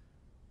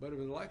 but if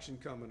an election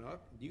coming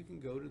up, you can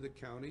go to the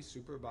county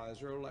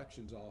supervisor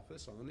elections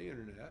office on the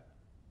internet.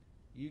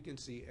 You can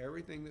see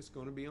everything that's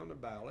going to be on the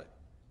ballot,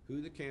 who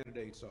the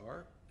candidates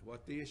are,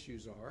 what the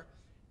issues are,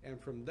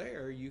 and from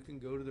there you can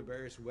go to the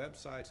various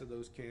websites of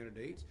those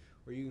candidates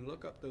where you can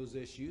look up those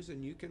issues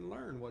and you can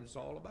learn what it's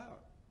all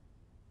about.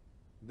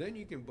 Then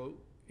you can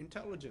vote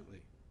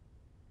intelligently,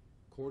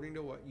 according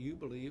to what you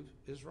believe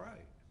is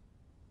right.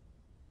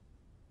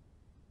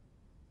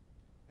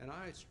 And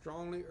I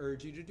strongly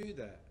urge you to do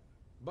that.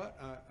 But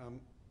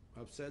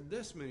I've said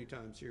this many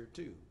times here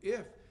too.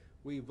 If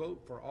we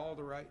vote for all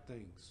the right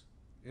things,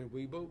 and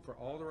we vote for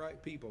all the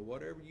right people,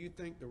 whatever you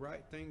think the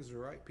right things, the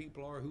right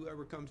people are,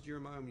 whoever comes to your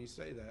mind when you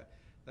say that,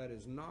 that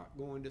is not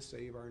going to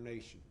save our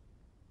nation.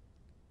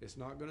 It's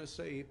not going to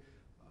save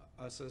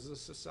us as a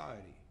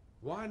society.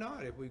 Why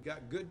not? If we've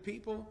got good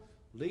people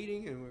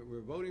leading and we're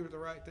voting for the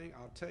right thing,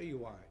 I'll tell you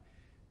why.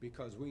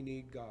 Because we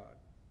need God.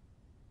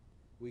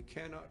 We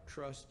cannot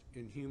trust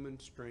in human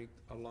strength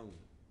alone.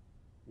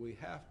 We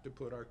have to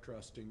put our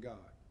trust in God.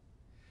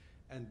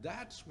 And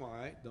that's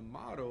why the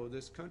motto of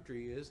this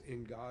country is,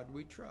 in God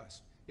we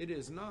trust. It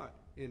is not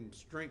in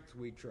strength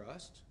we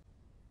trust.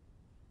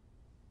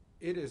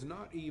 It is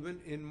not even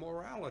in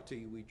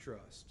morality we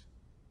trust.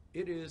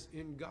 It is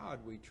in God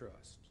we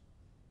trust.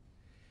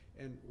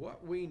 And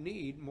what we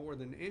need more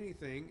than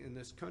anything in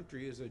this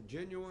country is a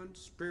genuine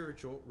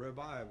spiritual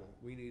revival.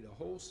 We need a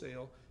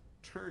wholesale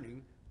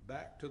turning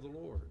back to the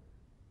Lord.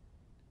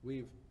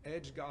 We've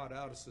edged God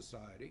out of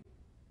society.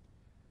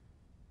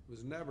 It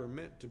was never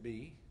meant to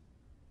be.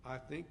 I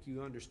think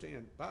you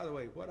understand. By the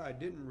way, what I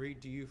didn't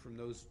read to you from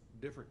those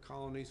different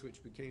colonies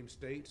which became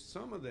states,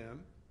 some of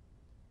them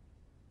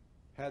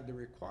had the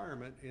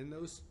requirement in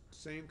those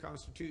same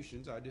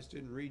constitutions, I just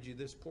didn't read you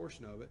this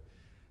portion of it,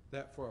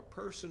 that for a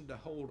person to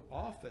hold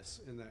office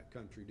in that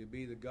country, to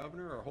be the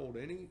governor or hold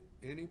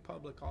any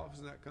public office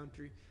in that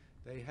country,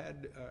 they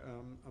had,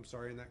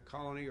 in that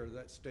colony or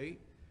that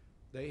state,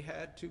 they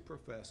had to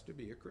profess to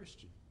be a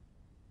Christian.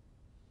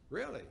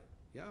 Really?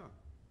 Yeah,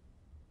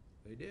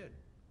 they did.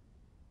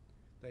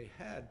 They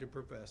had to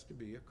profess to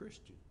be a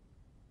Christian.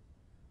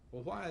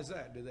 Well, why is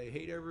that? Do they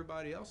hate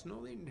everybody else?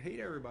 No, they didn't hate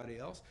everybody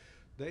else.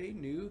 They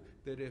knew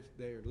that if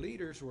their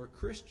leaders were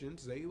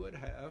Christians, they would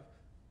have,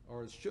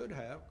 or should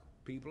have,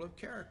 people of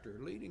character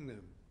leading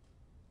them,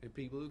 and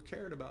people who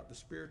cared about the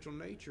spiritual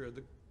nature of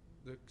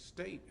the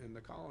state and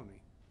the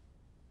colony.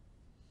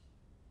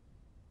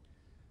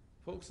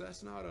 Folks,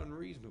 that's not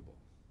unreasonable.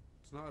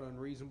 It's not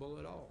unreasonable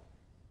at all.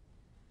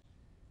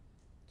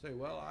 Say,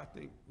 well, I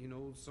think,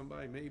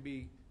 somebody may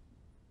be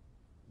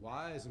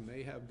wise and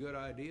may have good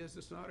ideas,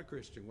 it's not a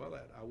Christian. Well,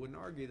 I wouldn't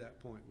argue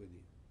that point with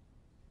you.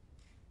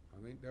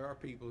 I think there are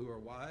people who are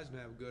wise and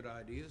have good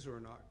ideas who are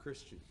not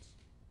Christians.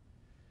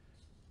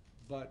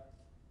 But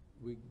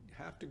we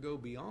have to go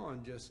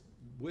beyond just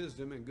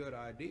wisdom and good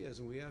ideas,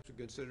 and we have to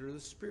consider the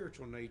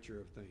spiritual nature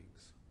of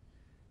things.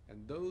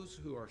 And those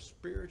who are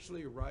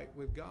spiritually right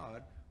with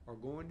God are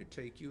going to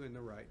take you in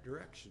the right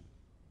direction.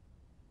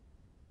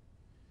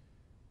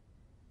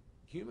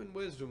 Human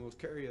wisdom will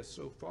carry us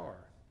so far,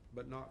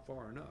 but not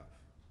far enough.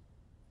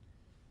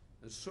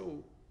 And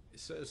so it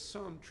says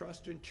some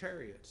trust in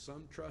chariots,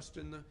 some trust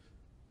in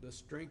the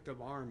strength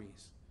of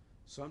armies,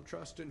 some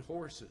trust in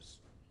horses.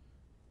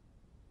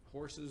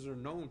 Horses are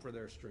known for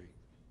their strength,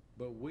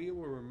 but we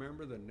will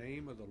remember the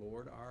name of the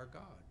Lord our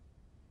God.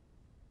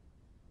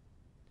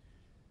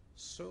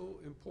 So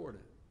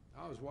important.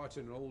 I was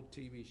watching an old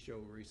TV show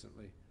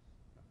recently.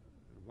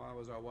 Why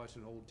was I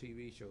watching an old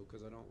TV show?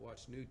 Because I don't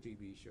watch new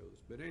TV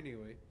shows. But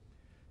anyway,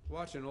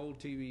 watching an old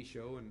TV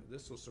show, and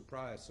this will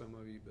surprise some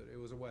of you, but it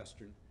was a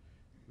Western.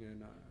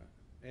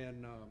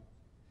 And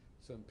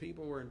some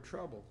people were in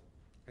trouble,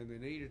 and they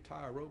needed to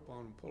tie a rope on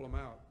them and pull them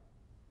out.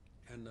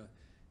 And the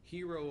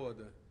hero of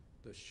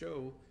the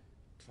show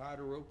tied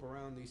a rope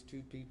around these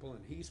two people,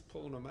 and he's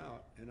pulling them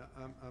out. And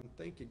I'm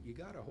thinking, you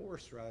got a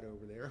horse right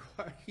over there.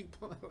 Why are you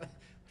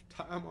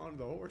tie them on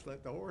the horse?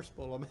 Let the horse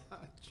pull them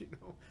out.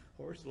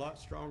 Horse is a lot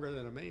stronger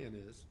than a man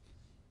is.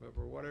 But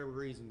for whatever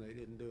reason, they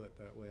didn't do it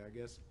that way. I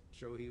guess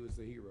show he was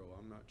the hero.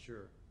 I'm not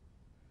sure.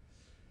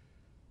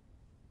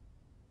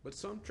 But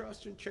some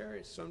trust in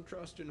chariots, some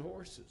trust in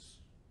horses.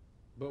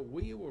 But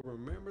we will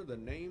remember the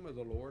name of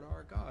the Lord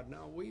our God.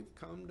 Now, we've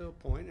come to a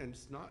point, and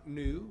it's not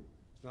new.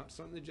 It's not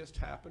something that just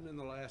happened in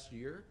the last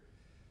year.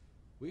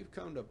 We've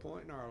come to a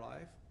point in our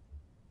life,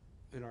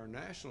 in our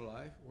national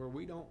life, where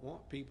we don't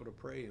want people to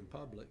pray in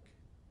public.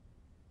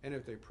 And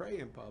if they pray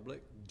in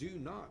public, do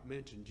not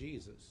mention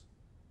Jesus.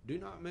 Do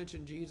not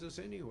mention Jesus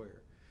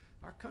anywhere.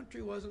 Our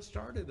country wasn't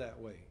started that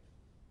way.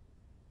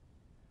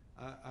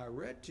 I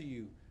read to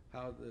you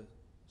how the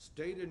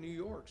State of New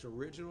York's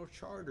original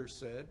charter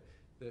said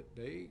that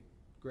they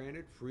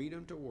granted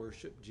freedom to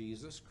worship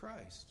Jesus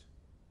Christ.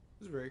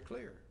 It was very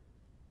clear.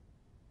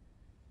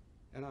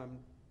 And I'm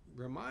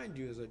remind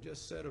you, as I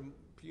just said a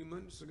few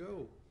minutes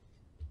ago,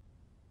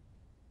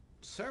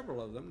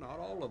 several of them, not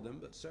all of them,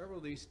 but several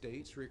of these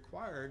states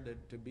required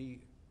that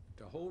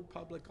to hold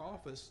public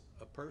office,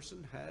 a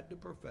person had to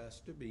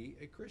profess to be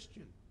a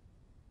Christian.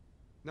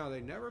 Now,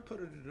 they never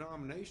put a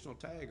denominational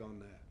tag on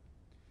that,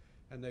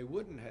 and they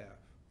wouldn't have,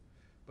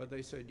 but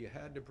they said you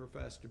had to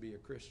profess to be a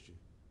Christian.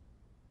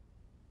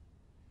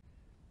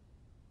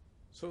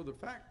 So the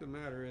fact of the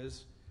matter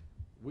is,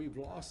 we've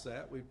lost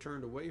that. We've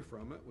turned away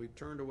from it. We've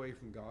turned away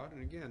from God.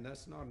 And again,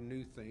 that's not a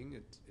new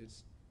thing.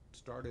 It's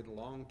started a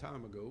long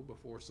time ago,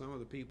 before some of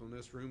the people in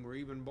this room were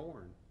even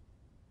born.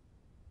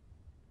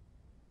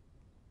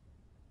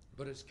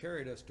 But it's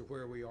carried us to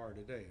where we are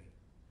today.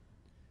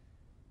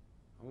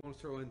 I want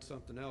to throw in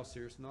something else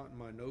here. It's not in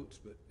my notes,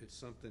 but it's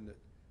something that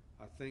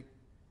I think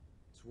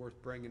it's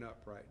worth bringing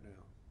up right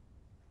now.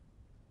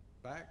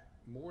 Back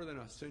more than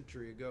a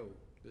century ago,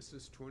 this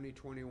is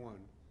 2021,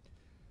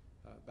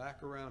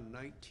 back around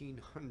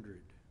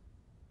 1900,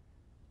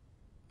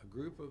 a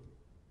group of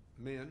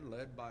men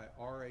led by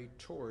R.A.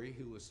 Torrey,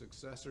 who was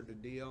successor to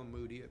D.L.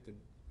 Moody at the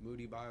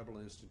Moody Bible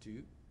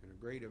Institute and a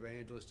great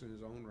evangelist in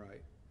his own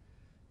right.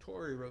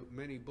 Torrey wrote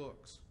many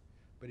books,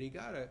 but he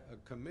got a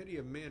committee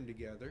of men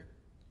together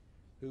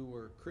who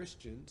were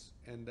Christians,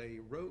 and they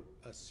wrote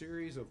a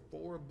series of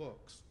 4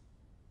 books,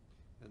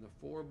 and the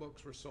 4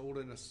 books were sold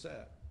in a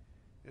set,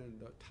 and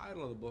the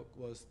title of the book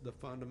was The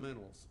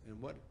Fundamentals.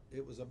 And what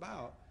it was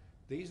about,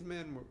 these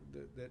men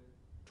that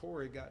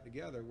Torrey got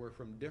together were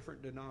from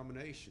different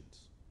denominations,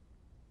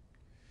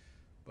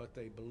 but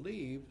they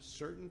believed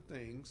certain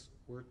things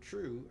were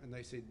true, and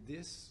they said,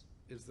 this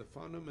is the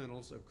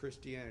fundamentals of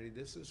Christianity.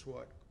 This is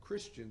what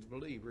Christians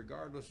believe,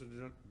 regardless of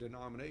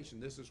denomination.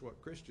 This is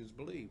what Christians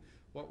believe.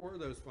 What were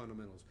those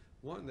fundamentals?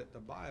 1, that the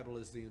Bible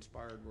is the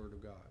inspired Word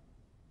of God.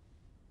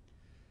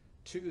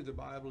 2, the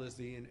Bible is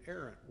the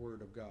inerrant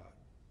Word of God.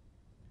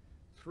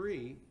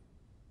 3,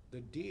 the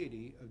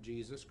deity of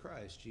Jesus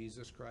Christ.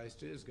 Jesus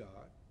Christ is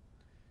God.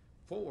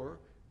 4,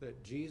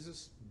 that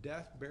Jesus'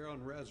 death, burial,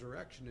 and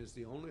resurrection is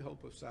the only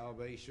hope of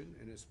salvation,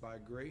 and it's by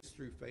grace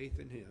through faith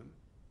in Him.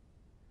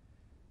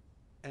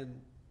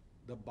 And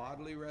the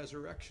bodily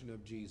resurrection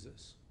of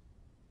Jesus,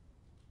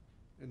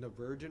 and the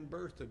virgin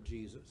birth of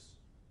Jesus,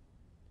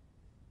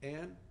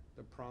 and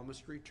the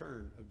promised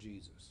return of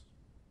Jesus.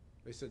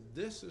 They said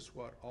this is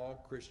what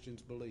all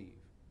Christians believe.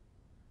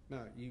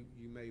 Now, you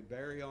may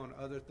vary on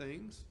other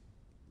things.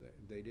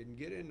 They didn't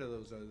get into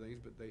those other things,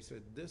 but they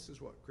said this is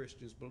what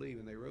Christians believe,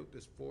 and they wrote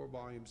this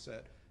 4-volume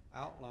set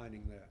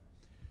outlining that.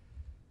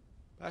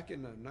 Back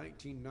in the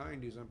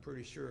 1990s, I'm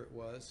pretty sure it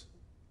was,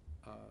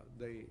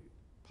 the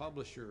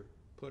publisher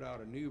put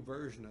out a new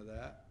version of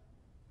that,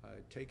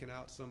 taken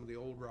out some of the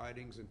old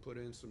writings and put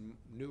in some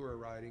newer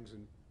writings,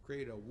 and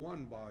created a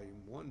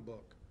 1-volume, 1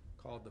 book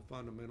called The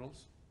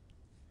Fundamentals.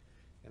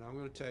 And I'm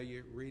going to tell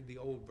you, read the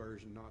old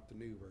version, not the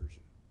new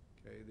version.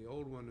 Okay, the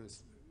old one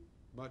is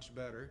much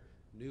better.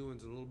 New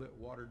one's a little bit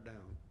watered down,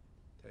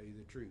 to tell you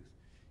the truth.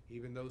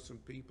 Even though some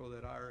people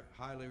that I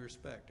highly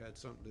respect had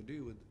something to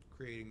do with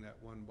creating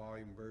that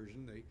 1-volume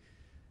version,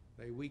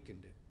 they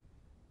weakened it.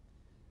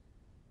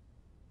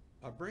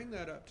 I bring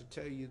that up to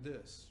tell you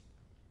this.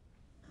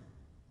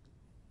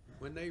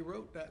 When they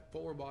wrote that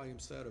 4-volume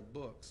set of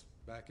books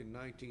back in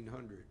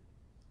 1900,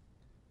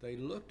 they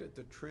looked at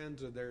the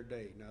trends of their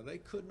day. Now, they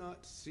could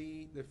not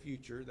see the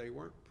future. They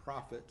weren't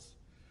prophets.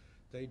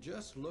 They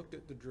just looked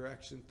at the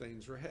direction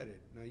things were headed.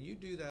 Now, you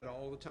do that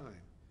all the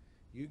time.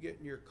 You get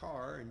in your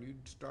car and you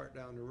start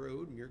down the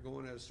road and you're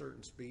going at a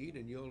certain speed,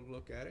 and you'll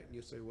look at it and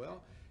you'll say,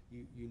 well,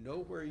 you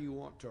know where you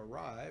want to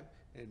arrive,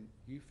 and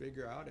you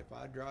figure out, if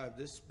I drive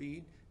this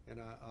speed, and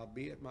I'll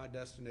be at my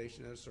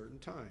destination at a certain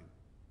time.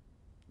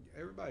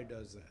 Everybody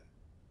does that.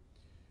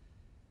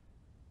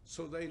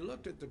 So they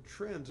looked at the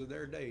trends of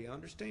their day.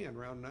 Understand,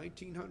 around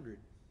 1900,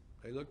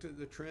 they looked at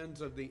the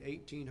trends of the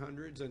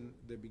 1800s and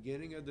the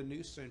beginning of the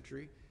new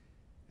century,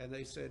 and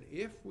they said,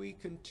 if we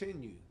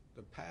continue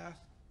the path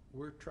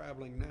we're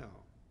traveling now,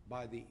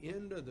 by the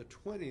end of the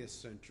 20th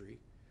century,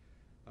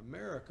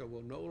 America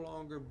will no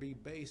longer be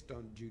based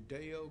on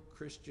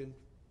Judeo-Christian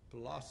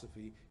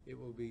philosophy. It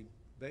will be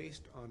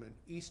based on an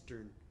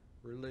Eastern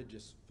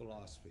religious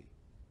philosophy.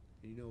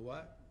 And you know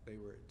what? They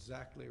were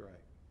exactly right.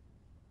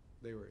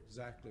 They were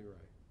exactly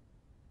right.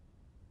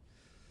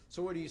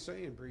 So what are you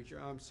saying,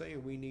 preacher? I'm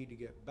saying we need to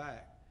get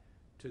back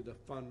to the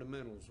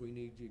fundamentals. We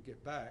need to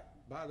get back.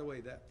 By the way,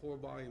 that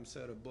 4-volume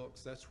set of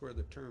books, that's where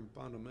the term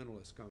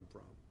fundamentalist come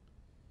from.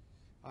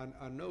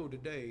 I know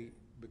today,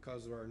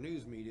 because of our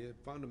news media,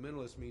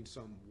 fundamentalist means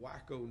some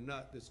wacko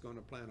nut that's going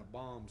to plant a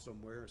bomb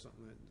somewhere or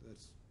something.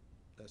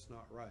 That's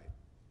not right.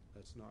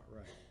 That's not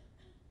right.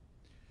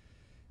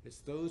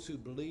 It's those who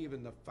believe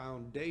in the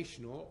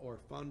foundational or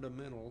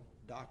fundamental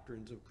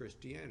doctrines of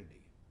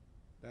Christianity.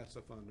 That's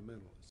a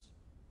fundamentalist.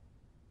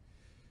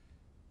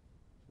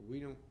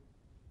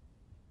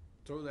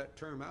 throw that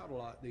term out a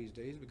lot these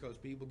days because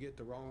people get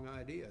the wrong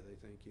idea. They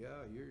think, yeah,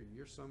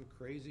 you're some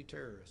crazy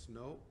terrorist.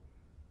 Nope,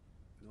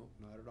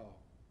 not at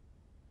all.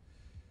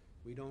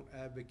 We don't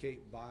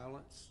advocate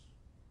violence.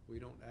 We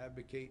don't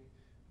advocate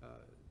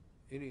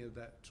any of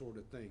that sort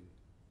of thing.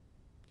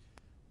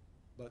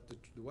 But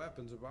the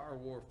weapons of our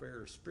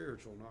warfare are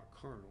spiritual, not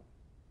carnal.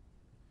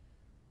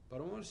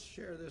 But I want to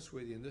share this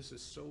with you, and this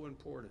is so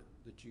important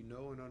that you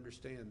know and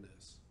understand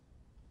this.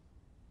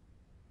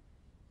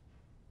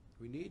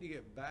 We need to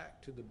get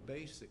back to the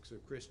basics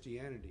of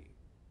Christianity,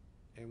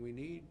 and we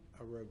need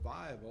a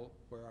revival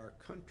where our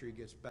country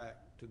gets back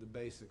to the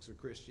basics of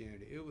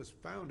Christianity. It was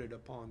founded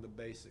upon the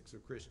basics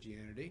of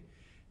Christianity,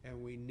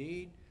 and we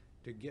need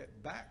to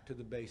get back to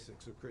the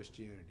basics of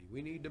Christianity.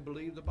 We need to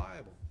believe the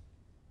Bible.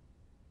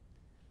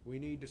 We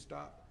need to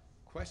stop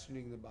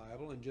questioning the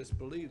Bible and just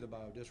believe the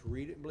Bible. Just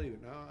read it and believe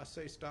it. Now, I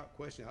say stop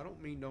questioning. I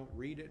don't mean don't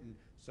read it and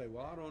say,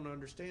 well, I don't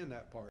understand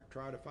that part.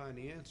 Try to find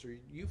the answer.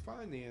 You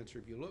find the answer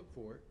if you look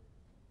for it.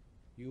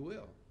 You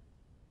will.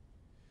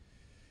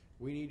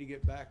 We need to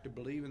get back to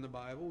believing the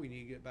Bible. We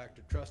need to get back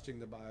to trusting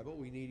the Bible.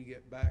 We need to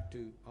get back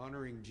to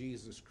honoring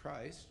Jesus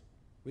Christ.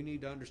 We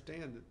need to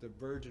understand that the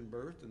virgin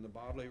birth and the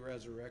bodily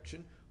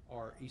resurrection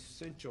are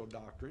essential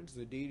doctrines.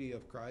 The deity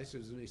of Christ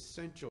is an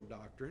essential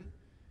doctrine.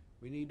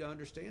 We need to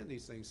understand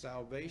these things.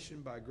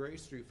 Salvation by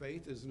grace through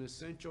faith is an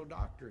essential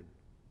doctrine.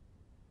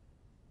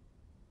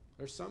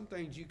 There's some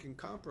things you can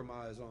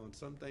compromise on,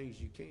 some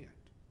things you can't.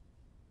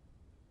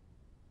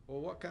 Well,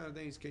 what kind of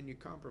things can you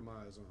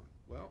compromise on?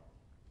 Well,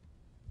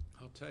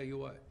 I'll tell you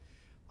what.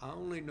 I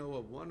only know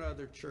of one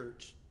other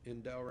church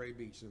in Delray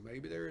Beach, and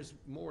maybe there is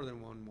more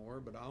than one more,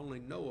 but I only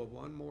know of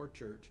one more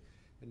church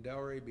in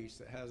Delray Beach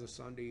that has a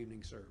Sunday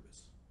evening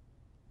service.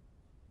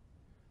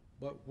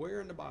 But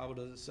where in the Bible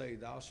does it say,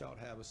 thou shalt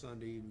have a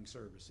Sunday evening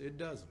service? It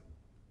doesn't.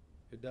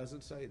 It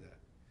doesn't say that.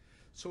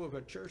 So if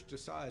a church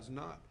decides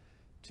not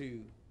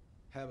to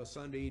have a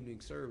Sunday evening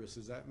service,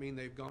 does that mean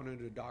they've gone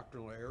into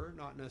doctrinal error?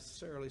 Not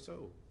necessarily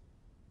so.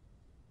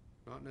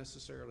 Not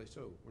necessarily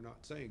so. We're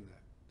not saying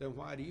that. Then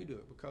why do you do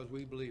it? Because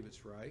we believe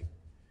it's right.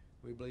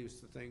 We believe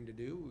it's the thing to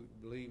do.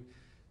 We believe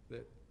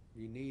that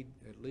you need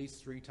at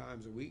least 3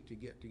 times a week to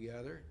get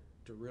together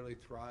to really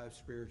thrive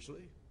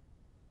spiritually.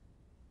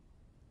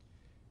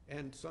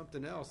 And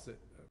something else that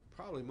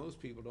probably most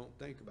people don't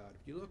think about.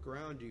 If you look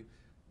around you,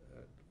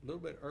 a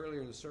little bit earlier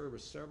in the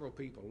service, several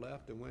people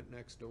left and went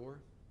next door.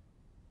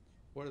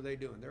 What are they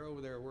doing? They're over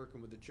there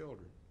working with the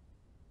children.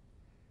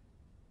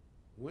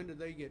 When do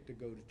they get to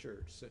go to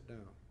church, sit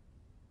down?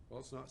 Well,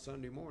 it's not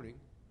Sunday morning,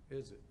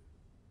 is it?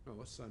 No,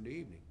 it's Sunday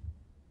evening.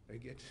 They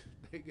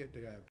get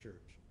to have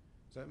church.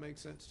 Does that make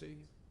sense to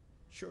you?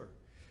 Sure.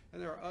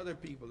 And there are other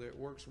people that it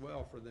works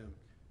well for them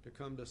to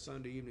come to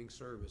Sunday evening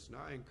service, and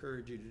I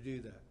encourage you to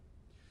do that.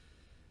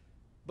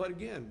 But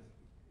again,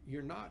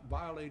 you're not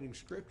violating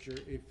Scripture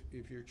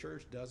if your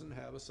church doesn't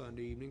have a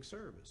Sunday evening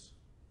service.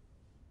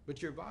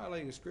 But you're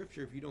violating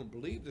Scripture if you don't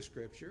believe the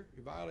Scripture.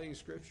 You're violating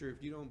Scripture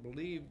if you don't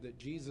believe that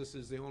Jesus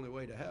is the only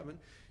way to heaven.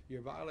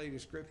 You're violating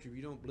Scripture if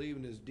you don't believe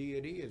in His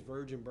deity, His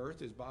virgin birth,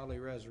 His bodily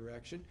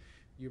resurrection.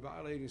 You're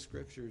violating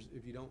Scriptures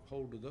if you don't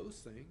hold to those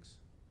things.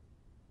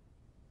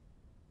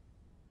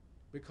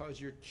 Because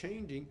you're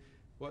changing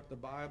what the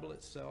Bible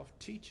itself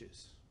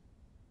teaches.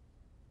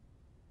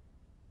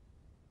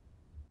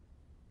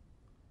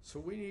 So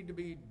we need to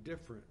be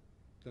different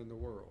than the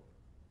world.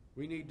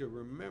 We need to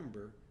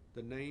remember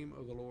the name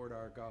of the Lord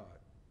our God.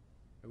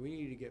 And we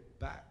need to get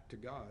back to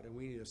God, and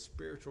we need a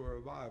spiritual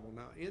revival.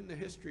 Now, in the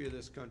history of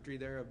this country,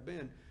 there have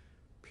been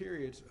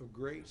periods of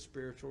great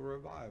spiritual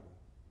revival.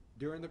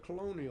 During the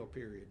colonial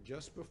period,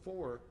 just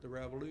before the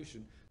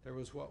Revolution, there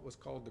was what was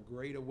called the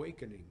Great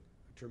Awakening,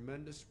 a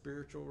tremendous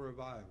spiritual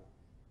revival.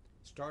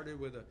 It started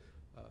with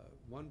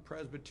one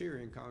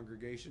Presbyterian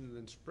congregation and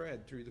then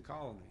spread through the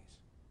colonies.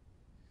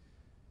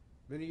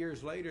 Many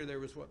years later, there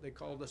was what they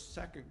called the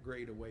Second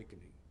Great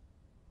Awakening.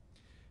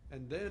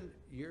 And then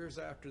years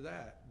after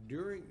that,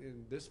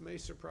 and this may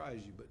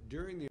surprise you, but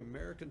during the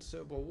American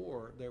Civil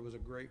War, there was a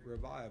great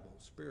revival,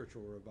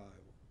 spiritual revival.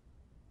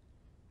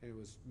 And it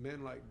was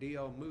men like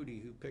D.L. Moody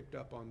who picked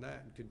up on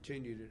that and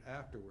continued it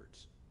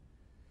afterwards.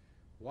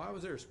 Why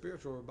was there a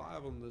spiritual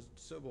revival in the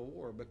Civil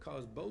War?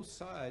 Because both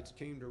sides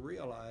came to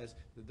realize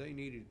that they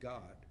needed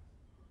God.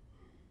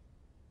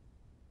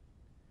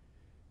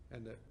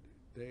 And that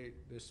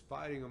this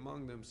fighting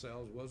among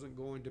themselves wasn't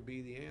going to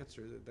be the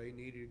answer, that they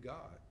needed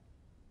God.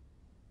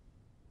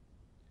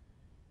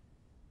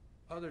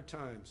 Other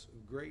times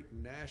of great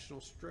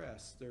national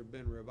stress, there have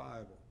been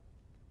revival.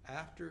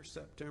 After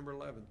September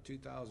 11th,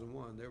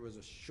 2001, there was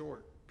a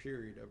short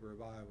period of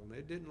revival, and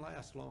it didn't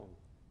last long.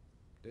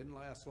 Didn't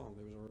last long.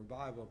 There was a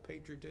revival of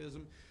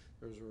patriotism.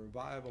 There was a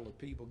revival of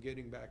people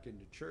getting back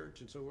into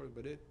church and so forth,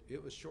 but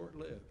it was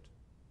short-lived.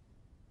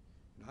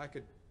 And I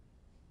could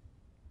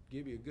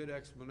give you a good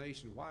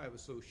explanation why it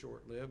was so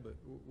short-lived, but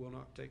we'll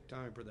not take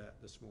time for that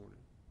this morning.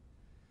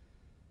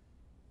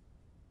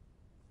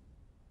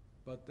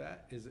 But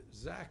that is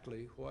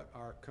exactly what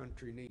our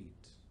country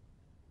needs.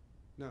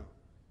 Now,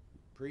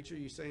 Preacher,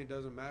 you saying it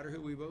doesn't matter who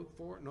we vote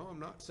for? No, I'm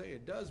not saying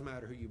it does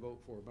matter who you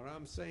vote for, but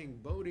I'm saying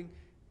voting,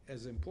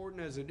 as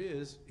important as it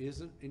is,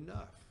 isn't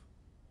enough.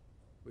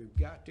 We've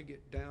got to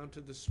get down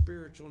to the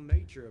spiritual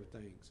nature of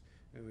things,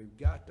 and we've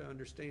got to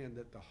understand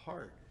that the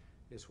heart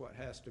is what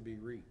has to be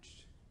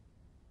reached.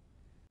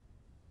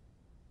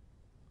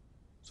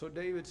 So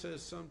David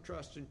says, some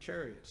trust in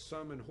chariots,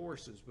 some in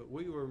horses, but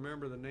we will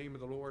remember the name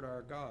of the Lord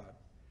our God.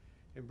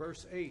 In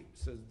verse 8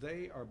 says,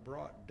 they are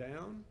brought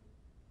down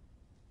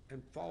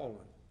and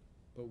fallen,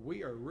 but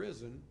we are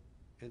risen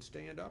and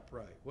stand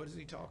upright. What is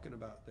he talking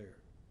about there?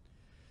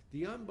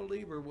 The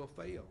unbeliever will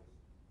fail,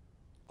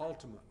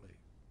 ultimately.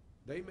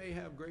 They may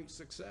have great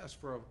success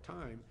for a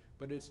time,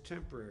 but it's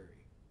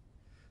temporary.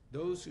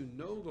 Those who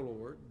know the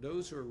Lord,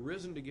 those who are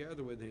risen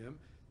together with him,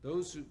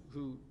 those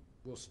who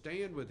will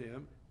stand with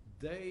him,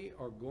 they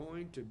are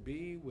going to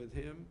be with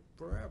him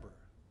forever.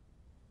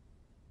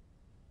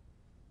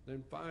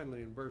 Then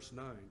finally in verse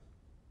 9,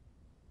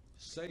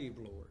 save,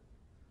 Lord.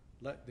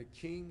 Let the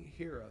King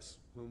hear us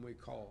when we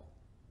call.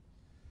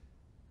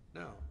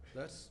 Now,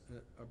 that's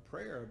a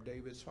prayer of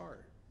David's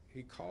heart.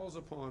 He calls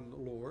upon the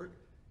Lord,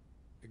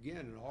 again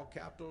in all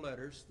capital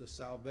letters, the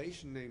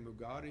salvation name of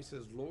God. He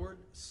says, Lord,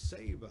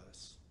 save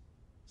us.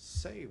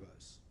 Save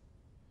us.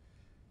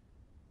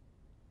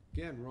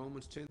 Again,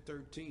 Romans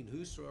 10:13,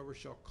 whosoever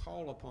shall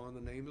call upon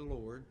the name of the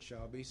Lord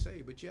shall be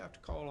saved. But you have to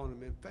call on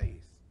him in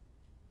faith.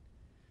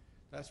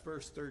 That's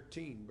verse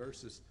 13.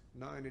 Verses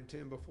 9 and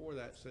 10 before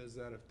that says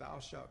that if thou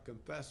shalt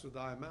confess with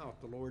thy mouth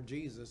the Lord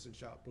Jesus, and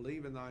shalt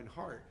believe in thine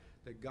heart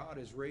that God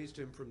has raised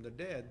him from the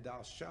dead,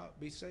 thou shalt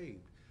be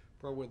saved.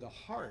 For with the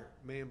heart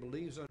man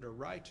believes unto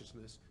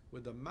righteousness,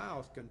 with the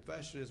mouth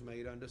confession is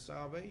made unto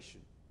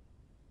salvation.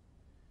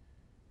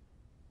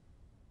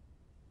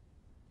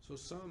 So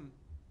some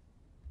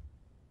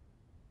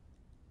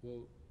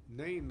will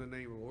name the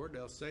name of the Lord.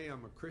 They'll say,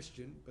 I'm a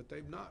Christian, but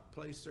they've not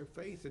placed their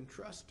faith and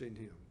trust in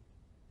him.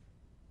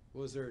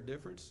 Was there a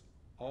difference?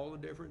 All the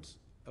difference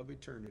of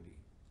eternity.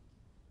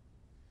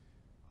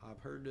 I've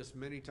heard this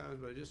many times,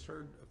 but I just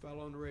heard a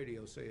fellow on the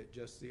radio say it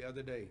just the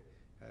other day.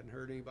 Hadn't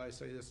heard anybody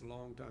say this in a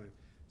long time.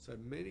 Said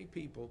many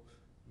people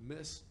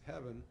miss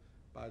heaven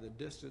by the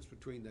distance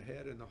between the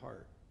head and the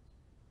heart.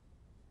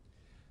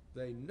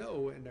 They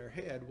know in their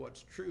head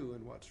what's true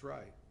and what's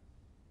right,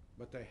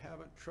 but they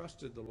haven't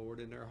trusted the Lord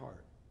in their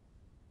heart.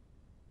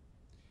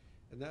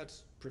 And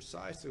that's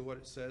precisely what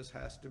it says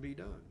has to be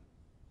done.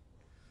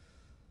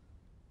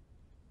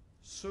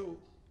 So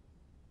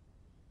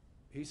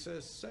he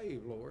says,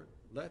 save, Lord.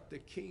 Let the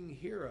King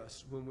hear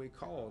us when we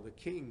call. The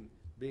King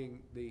being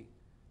the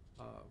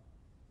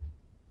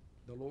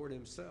Lord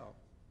himself.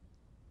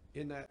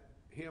 In that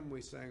hymn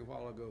we sang a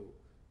while ago,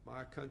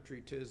 my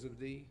country 'tis of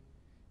thee.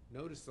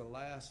 Notice the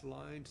last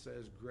line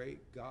says,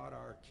 great God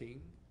our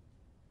King.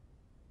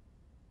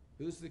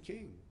 Who's the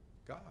King?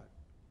 God.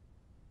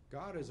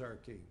 God is our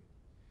King.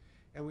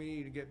 And we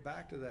need to get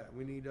back to that.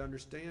 We need to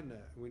understand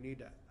that. We need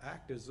to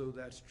act as though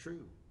that's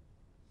true.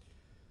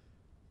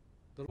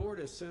 The Lord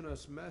has sent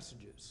us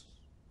messages.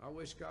 I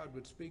wish God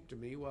would speak to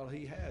me. Well,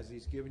 he has.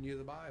 He's given you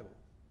the Bible.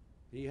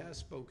 He has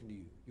spoken to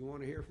you. You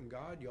want to hear from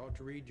God? You ought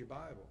to read your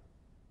Bible.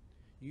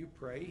 You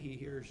pray. He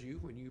hears you.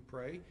 When you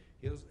pray,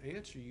 he'll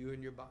answer you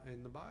in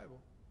the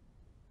Bible.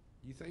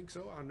 You think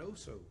so? I know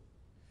so.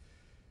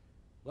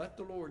 Let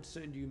the Lord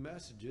send you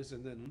messages,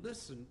 and then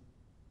listen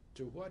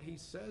to what he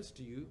says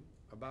to you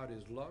about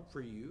his love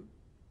for you.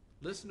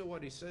 Listen to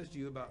what he says to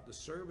you about the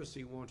service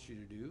he wants you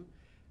to do,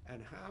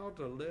 and how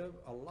to live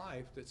a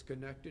life that's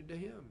connected to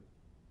him.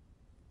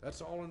 That's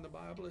all in the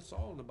Bible. It's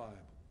all in the Bible.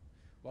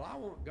 Well, I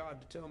want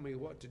God to tell me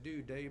what to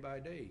do day by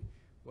day.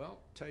 Well,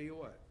 tell you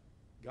what,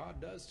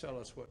 God does tell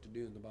us what to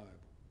do in the Bible.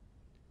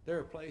 There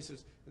are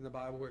places in the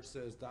Bible where it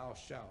says thou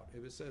shalt.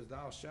 If it says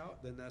thou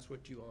shalt, then that's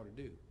what you ought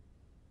to do.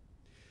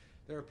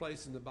 There are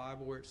places in the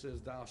Bible where it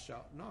says thou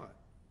shalt not.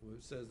 When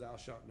it says thou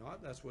shalt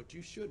not, that's what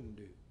you shouldn't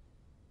do.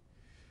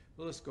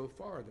 Well, let's go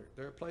farther.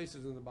 There are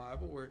places in the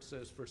Bible where it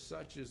says, for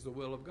such is the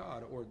will of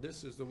God, or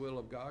this is the will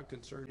of God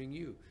concerning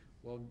you.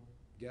 Well,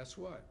 guess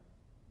what?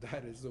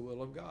 That is the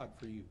will of God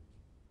for you.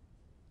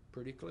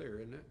 Pretty clear,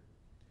 isn't it?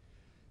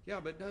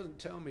 Yeah, but it doesn't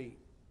tell me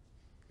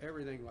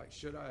everything like,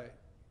 should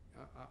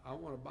I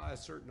want to buy a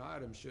certain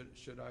item,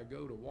 should I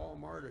go to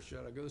Walmart or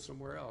should I go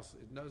somewhere else?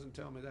 It doesn't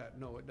tell me that.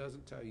 No, it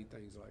doesn't tell you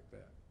things like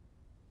that.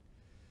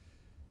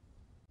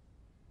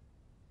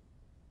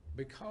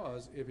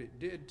 Because if it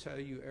did tell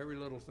you every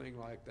little thing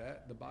like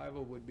that, the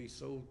Bible would be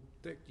so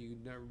thick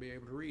you'd never be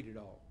able to read it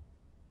all.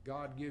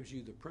 God gives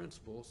you the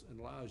principles and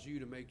allows you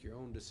to make your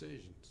own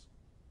decisions.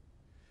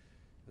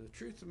 And the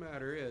truth of the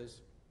matter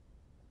is,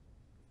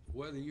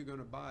 whether you're going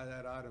to buy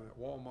that item at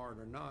Walmart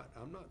or not,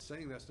 I'm not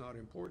saying that's not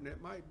important. It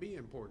might be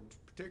important,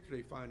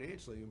 particularly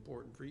financially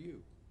important for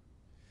you.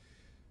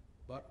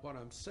 But what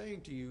I'm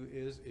saying to you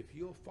is, if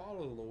you'll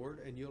follow the Lord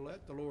and you'll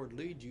let the Lord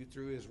lead you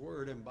through his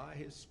word and by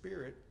his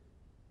Spirit,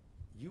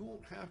 you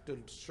won't have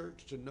to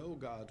search to know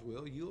God's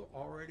will. You'll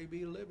already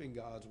be living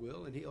God's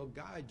will, and he'll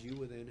guide you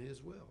within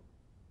his will.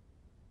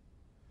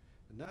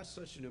 And that's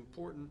such an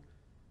important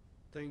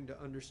thing to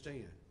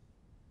understand.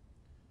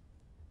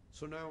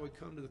 So now we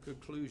come to the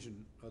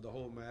conclusion of the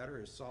whole matter,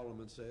 as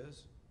Solomon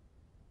says.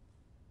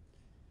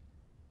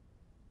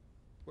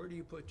 Where do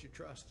you put your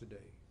trust today?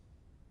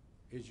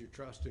 Is your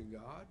trust in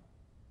God,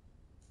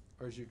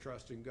 or is your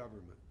trust in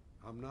government?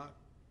 I'm not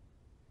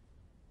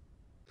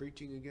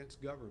preaching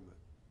against government.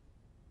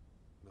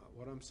 Not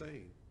what I'm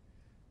saying.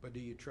 But do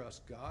you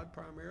trust God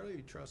primarily, or do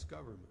you trust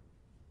government?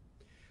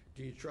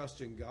 Do you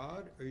trust in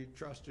God, or do you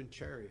trust in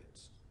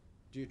chariots?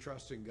 Do you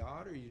trust in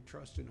God, or do you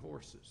trust in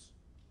horses?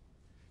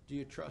 Do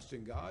you trust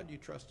in God, or do you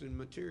trust in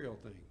material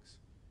things?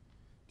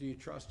 Do you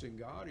trust in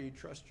God, or do you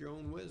trust your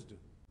own wisdom?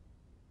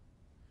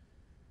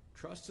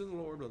 Trust in the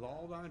Lord with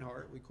all thine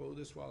heart, we quoted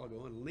this a while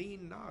ago, and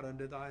lean not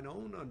unto thine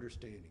own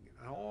understanding.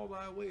 In all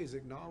thy ways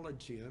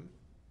acknowledge him,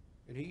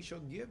 and he shall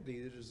give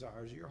thee the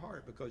desires of your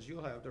heart, because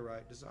you'll have the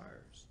right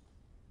desires.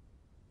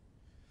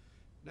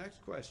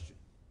 Next question.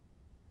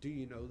 Do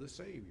you know the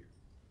Savior?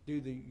 Do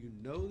you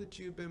know that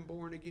you've been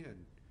born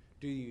again?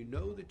 Do you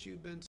know that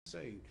you've been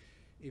saved?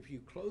 If you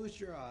closed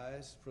your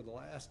eyes for the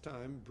last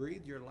time,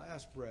 breathed your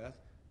last breath,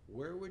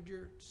 where would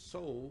your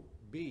soul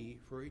be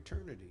for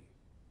eternity?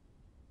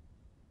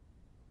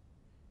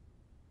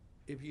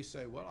 If you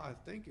say, well, I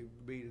think it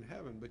would be in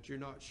heaven, but you're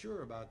not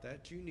sure about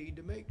that, you need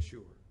to make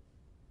sure.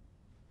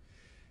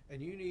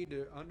 And you need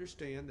to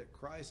understand that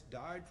Christ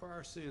died for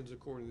our sins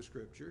according to the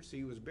Scriptures.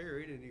 He was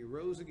buried and he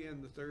rose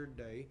again the third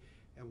day.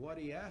 And what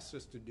he asks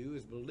us to do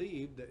is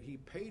believe that he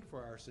paid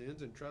for our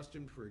sins and trust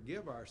him to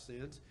forgive our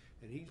sins.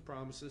 And he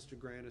promises to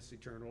grant us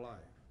eternal life.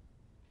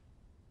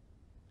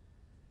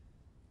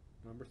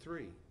 Number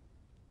 3,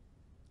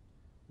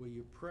 will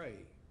you pray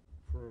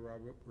for a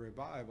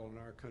revival in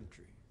our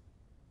country?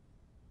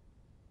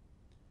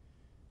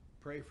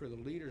 Pray for the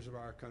leaders of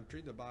our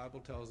country. The Bible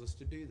tells us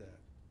to do that.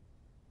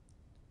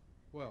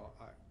 Well,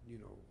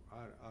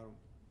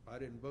 I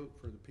didn't vote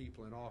for the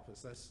people in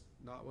office. That's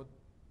not what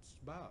it's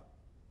about.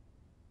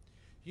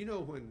 You know,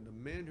 when the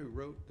men who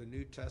wrote the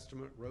New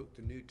Testament,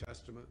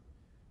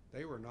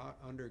 they were not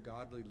under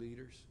godly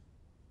leaders.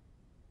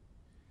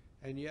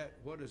 And yet,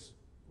 what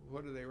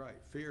do they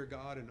write? Fear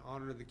God and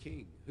honor the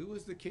king. Who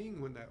was the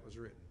king when that was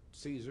written?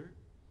 Caesar.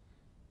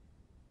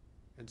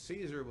 And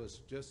Caesar was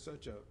just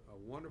such a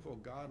wonderful,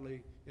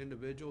 godly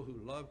individual who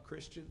loved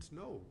Christians?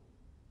 No,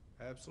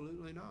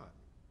 absolutely not.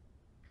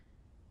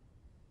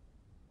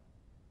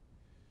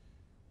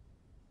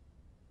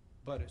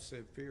 But it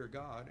said, fear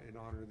God and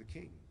honor the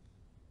king.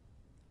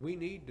 We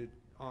need to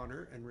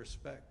honor and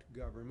respect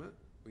government.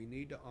 We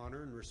need to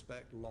honor and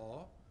respect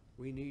law.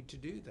 We need to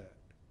do that.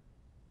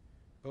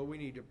 But we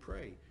need to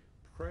pray.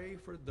 Pray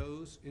for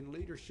those in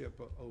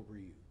leadership over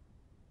you.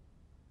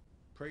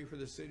 Pray for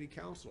the city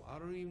council. I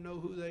don't even know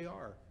who they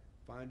are.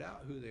 Find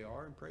out who they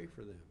are and pray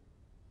for them.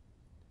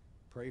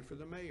 Pray for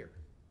the mayor.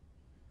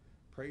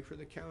 Pray for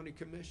the county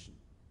commission.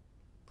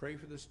 Pray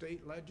for the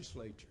state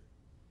legislature.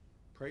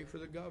 Pray for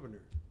the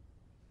governor.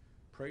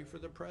 Pray for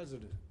the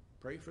president.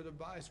 Pray for the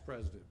vice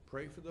president.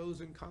 Pray for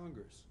those in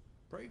Congress.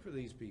 Pray for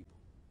these people.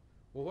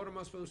 Well, what am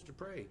I supposed to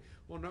pray?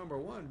 Well, number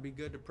 1, it'd be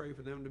good to pray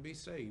for them to be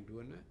saved,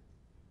 wouldn't it?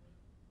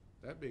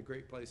 That'd be a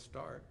great place to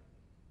start.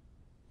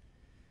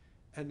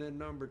 And then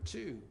number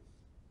 2,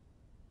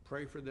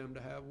 pray for them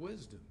to have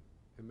wisdom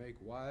and make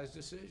wise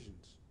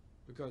decisions,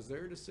 because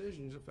their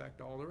decisions affect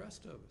all the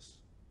rest of us.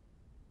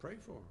 Pray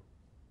for them.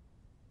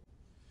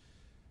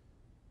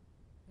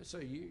 And so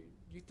you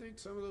think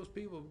some of those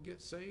people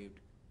get saved?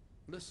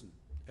 Listen,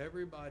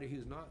 everybody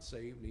who's not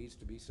saved needs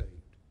to be saved.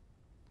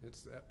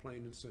 It's that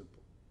plain and simple.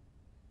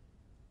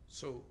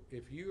 So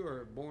if you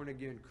are a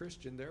born-again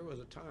Christian, there was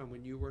a time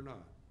when you were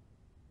not.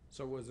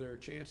 So was there a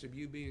chance of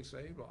you being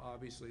saved? Well,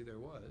 obviously there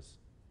was.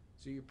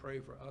 So you pray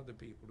for other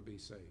people to be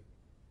saved.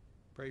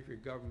 Pray for your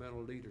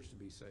governmental leaders to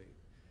be saved.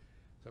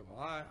 So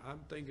I'm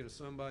thinking of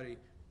somebody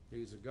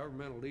who's a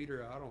governmental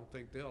leader. I don't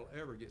think they'll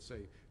ever get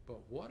saved. But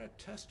what a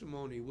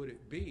testimony would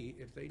it be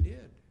if they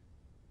did?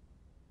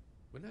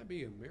 Wouldn't that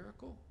be a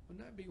miracle?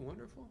 Wouldn't that be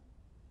wonderful?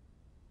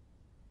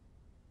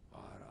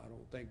 I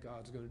don't think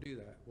God's going to do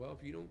that. Well,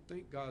 if you don't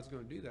think God's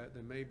going to do that,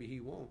 then maybe he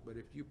won't. But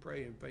if you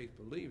pray in faith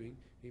believing,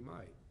 he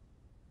might.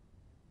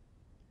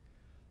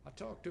 I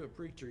talked to a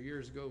preacher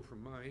years ago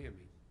from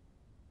Miami,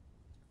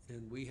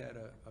 and we had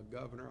a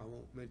governor. I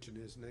won't mention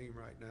his name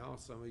right now.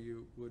 Some of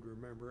you would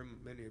remember him.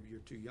 Many of you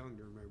are too young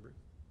to remember him.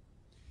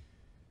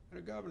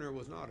 And the governor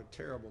was not a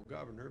terrible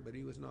governor, but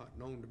he was not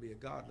known to be a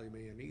godly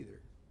man either.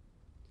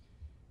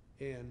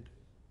 And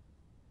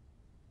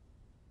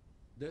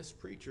this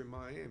preacher in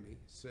Miami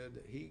said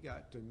that he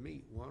got to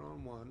meet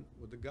one-on-one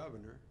with the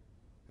governor,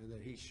 and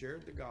that he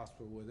shared the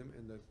gospel with him,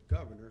 and the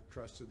governor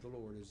trusted the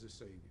Lord as his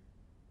Savior.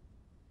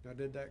 Now,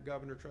 did that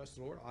governor trust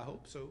the Lord? I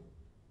hope so.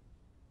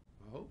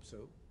 I hope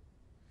so.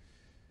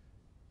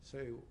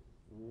 Say,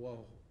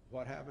 well,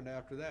 what happened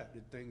after that?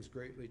 Did things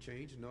greatly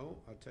change? No,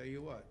 I'll tell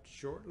you what.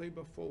 Shortly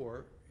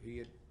before he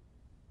had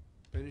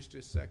finished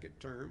his second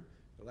term,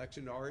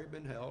 election had already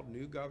been held,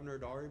 new governor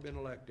had already been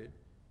elected,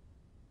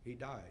 he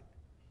died.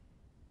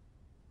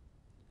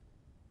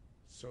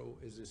 So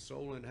is his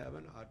soul in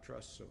heaven? I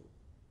trust so.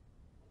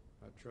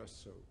 I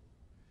trust so.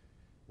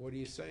 What are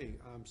you saying?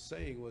 I'm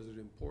saying, was it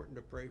important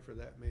to pray for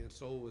that man's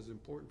soul? Was it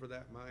important for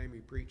that Miami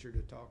preacher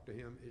to talk to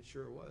him? It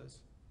sure was.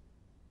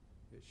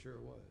 It sure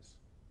was.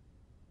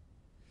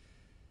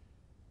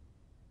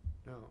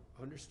 Now,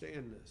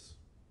 understand this.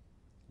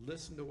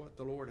 Listen to what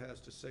the Lord has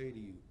to say to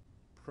you.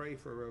 Pray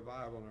for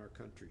revival in our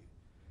country.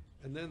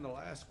 And then the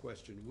last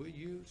question, will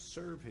you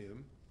serve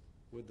him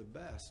with the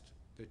best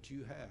that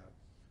you have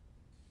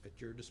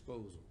at your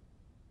disposal?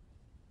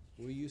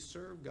 Will you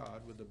serve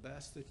God with the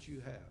best that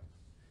you have?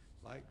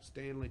 Like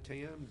Stanley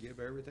Tam, give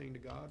everything to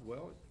God?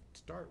 Well,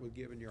 start with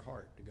giving your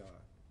heart to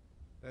God.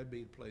 That'd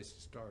be the place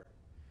to start.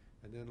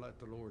 And then let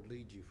the Lord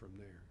lead you from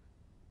there.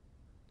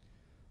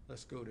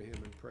 Let's go to him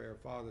in prayer.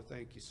 Father,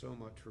 thank you so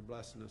much for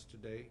blessing us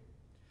today.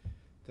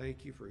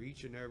 Thank you for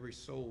each and every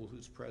soul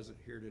who's present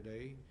here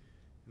today.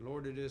 And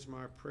Lord, it is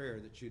my prayer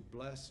that you'd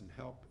bless and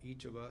help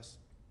each of us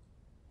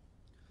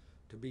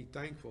to be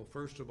thankful,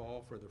 first of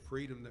all, for the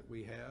freedom that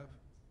we have.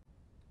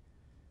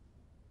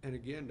 And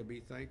again, to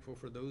be thankful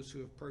for those who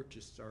have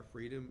purchased our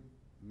freedom,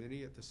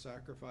 many at the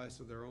sacrifice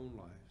of their own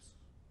lives.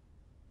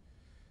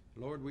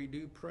 Lord, we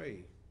do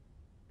pray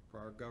for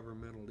our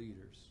governmental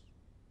leaders.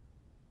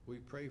 We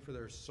pray for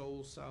their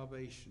soul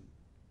salvation.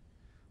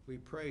 We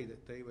pray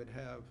that they would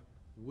have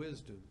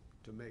wisdom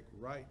to make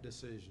right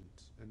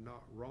decisions and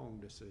not wrong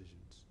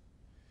decisions.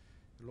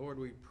 And Lord,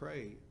 we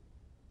pray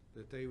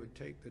that they would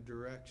take the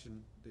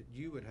direction that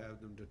you would have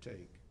them to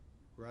take,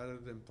 rather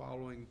than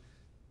following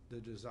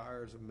the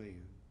desires of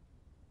man.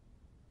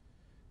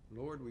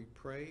 Lord, we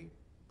pray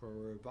for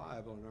a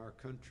revival in our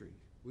country.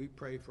 We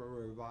pray for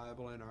a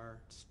revival in our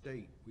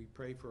state. We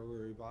pray for a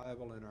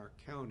revival in our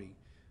county.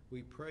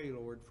 We pray,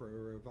 Lord, for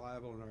a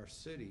revival in our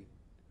city.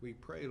 We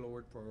pray,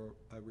 Lord, for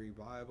a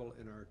revival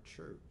in our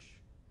church.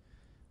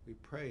 We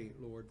pray,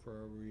 Lord,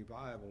 for a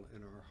revival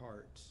in our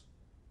hearts.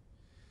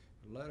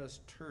 Let us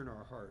turn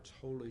our hearts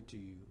wholly to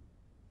you.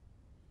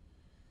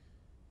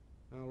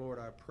 Now, Lord,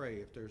 I pray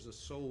if there's a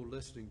soul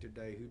listening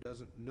today who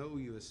doesn't know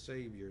you as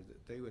Savior,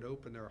 that they would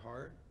open their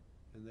heart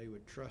and they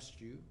would trust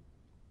you.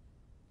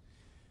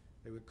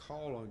 They would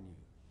call on you,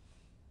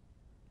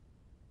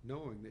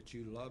 knowing that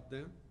you love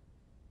them,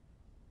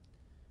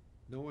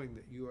 knowing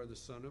that you are the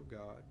Son of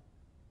God,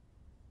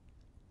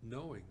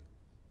 knowing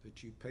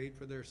that you paid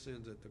for their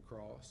sins at the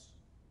cross,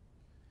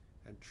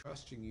 and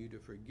trusting you to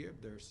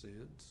forgive their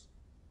sins,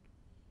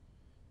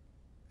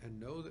 and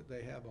know that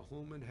they have a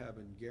home in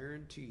heaven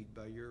guaranteed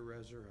by your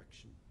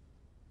resurrection.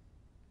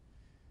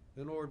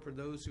 Then, Lord, for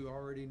those who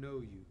already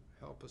know you,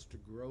 help us to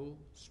grow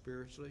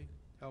spiritually.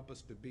 Help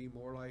us to be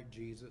more like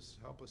Jesus.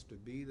 Help us to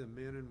be the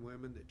men and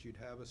women that you'd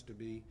have us to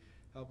be.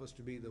 Help us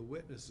to be the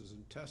witnesses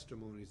and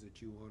testimonies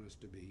that you want us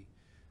to be.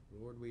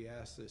 Lord, we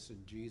ask this in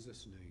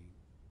Jesus' name.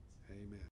 Amen.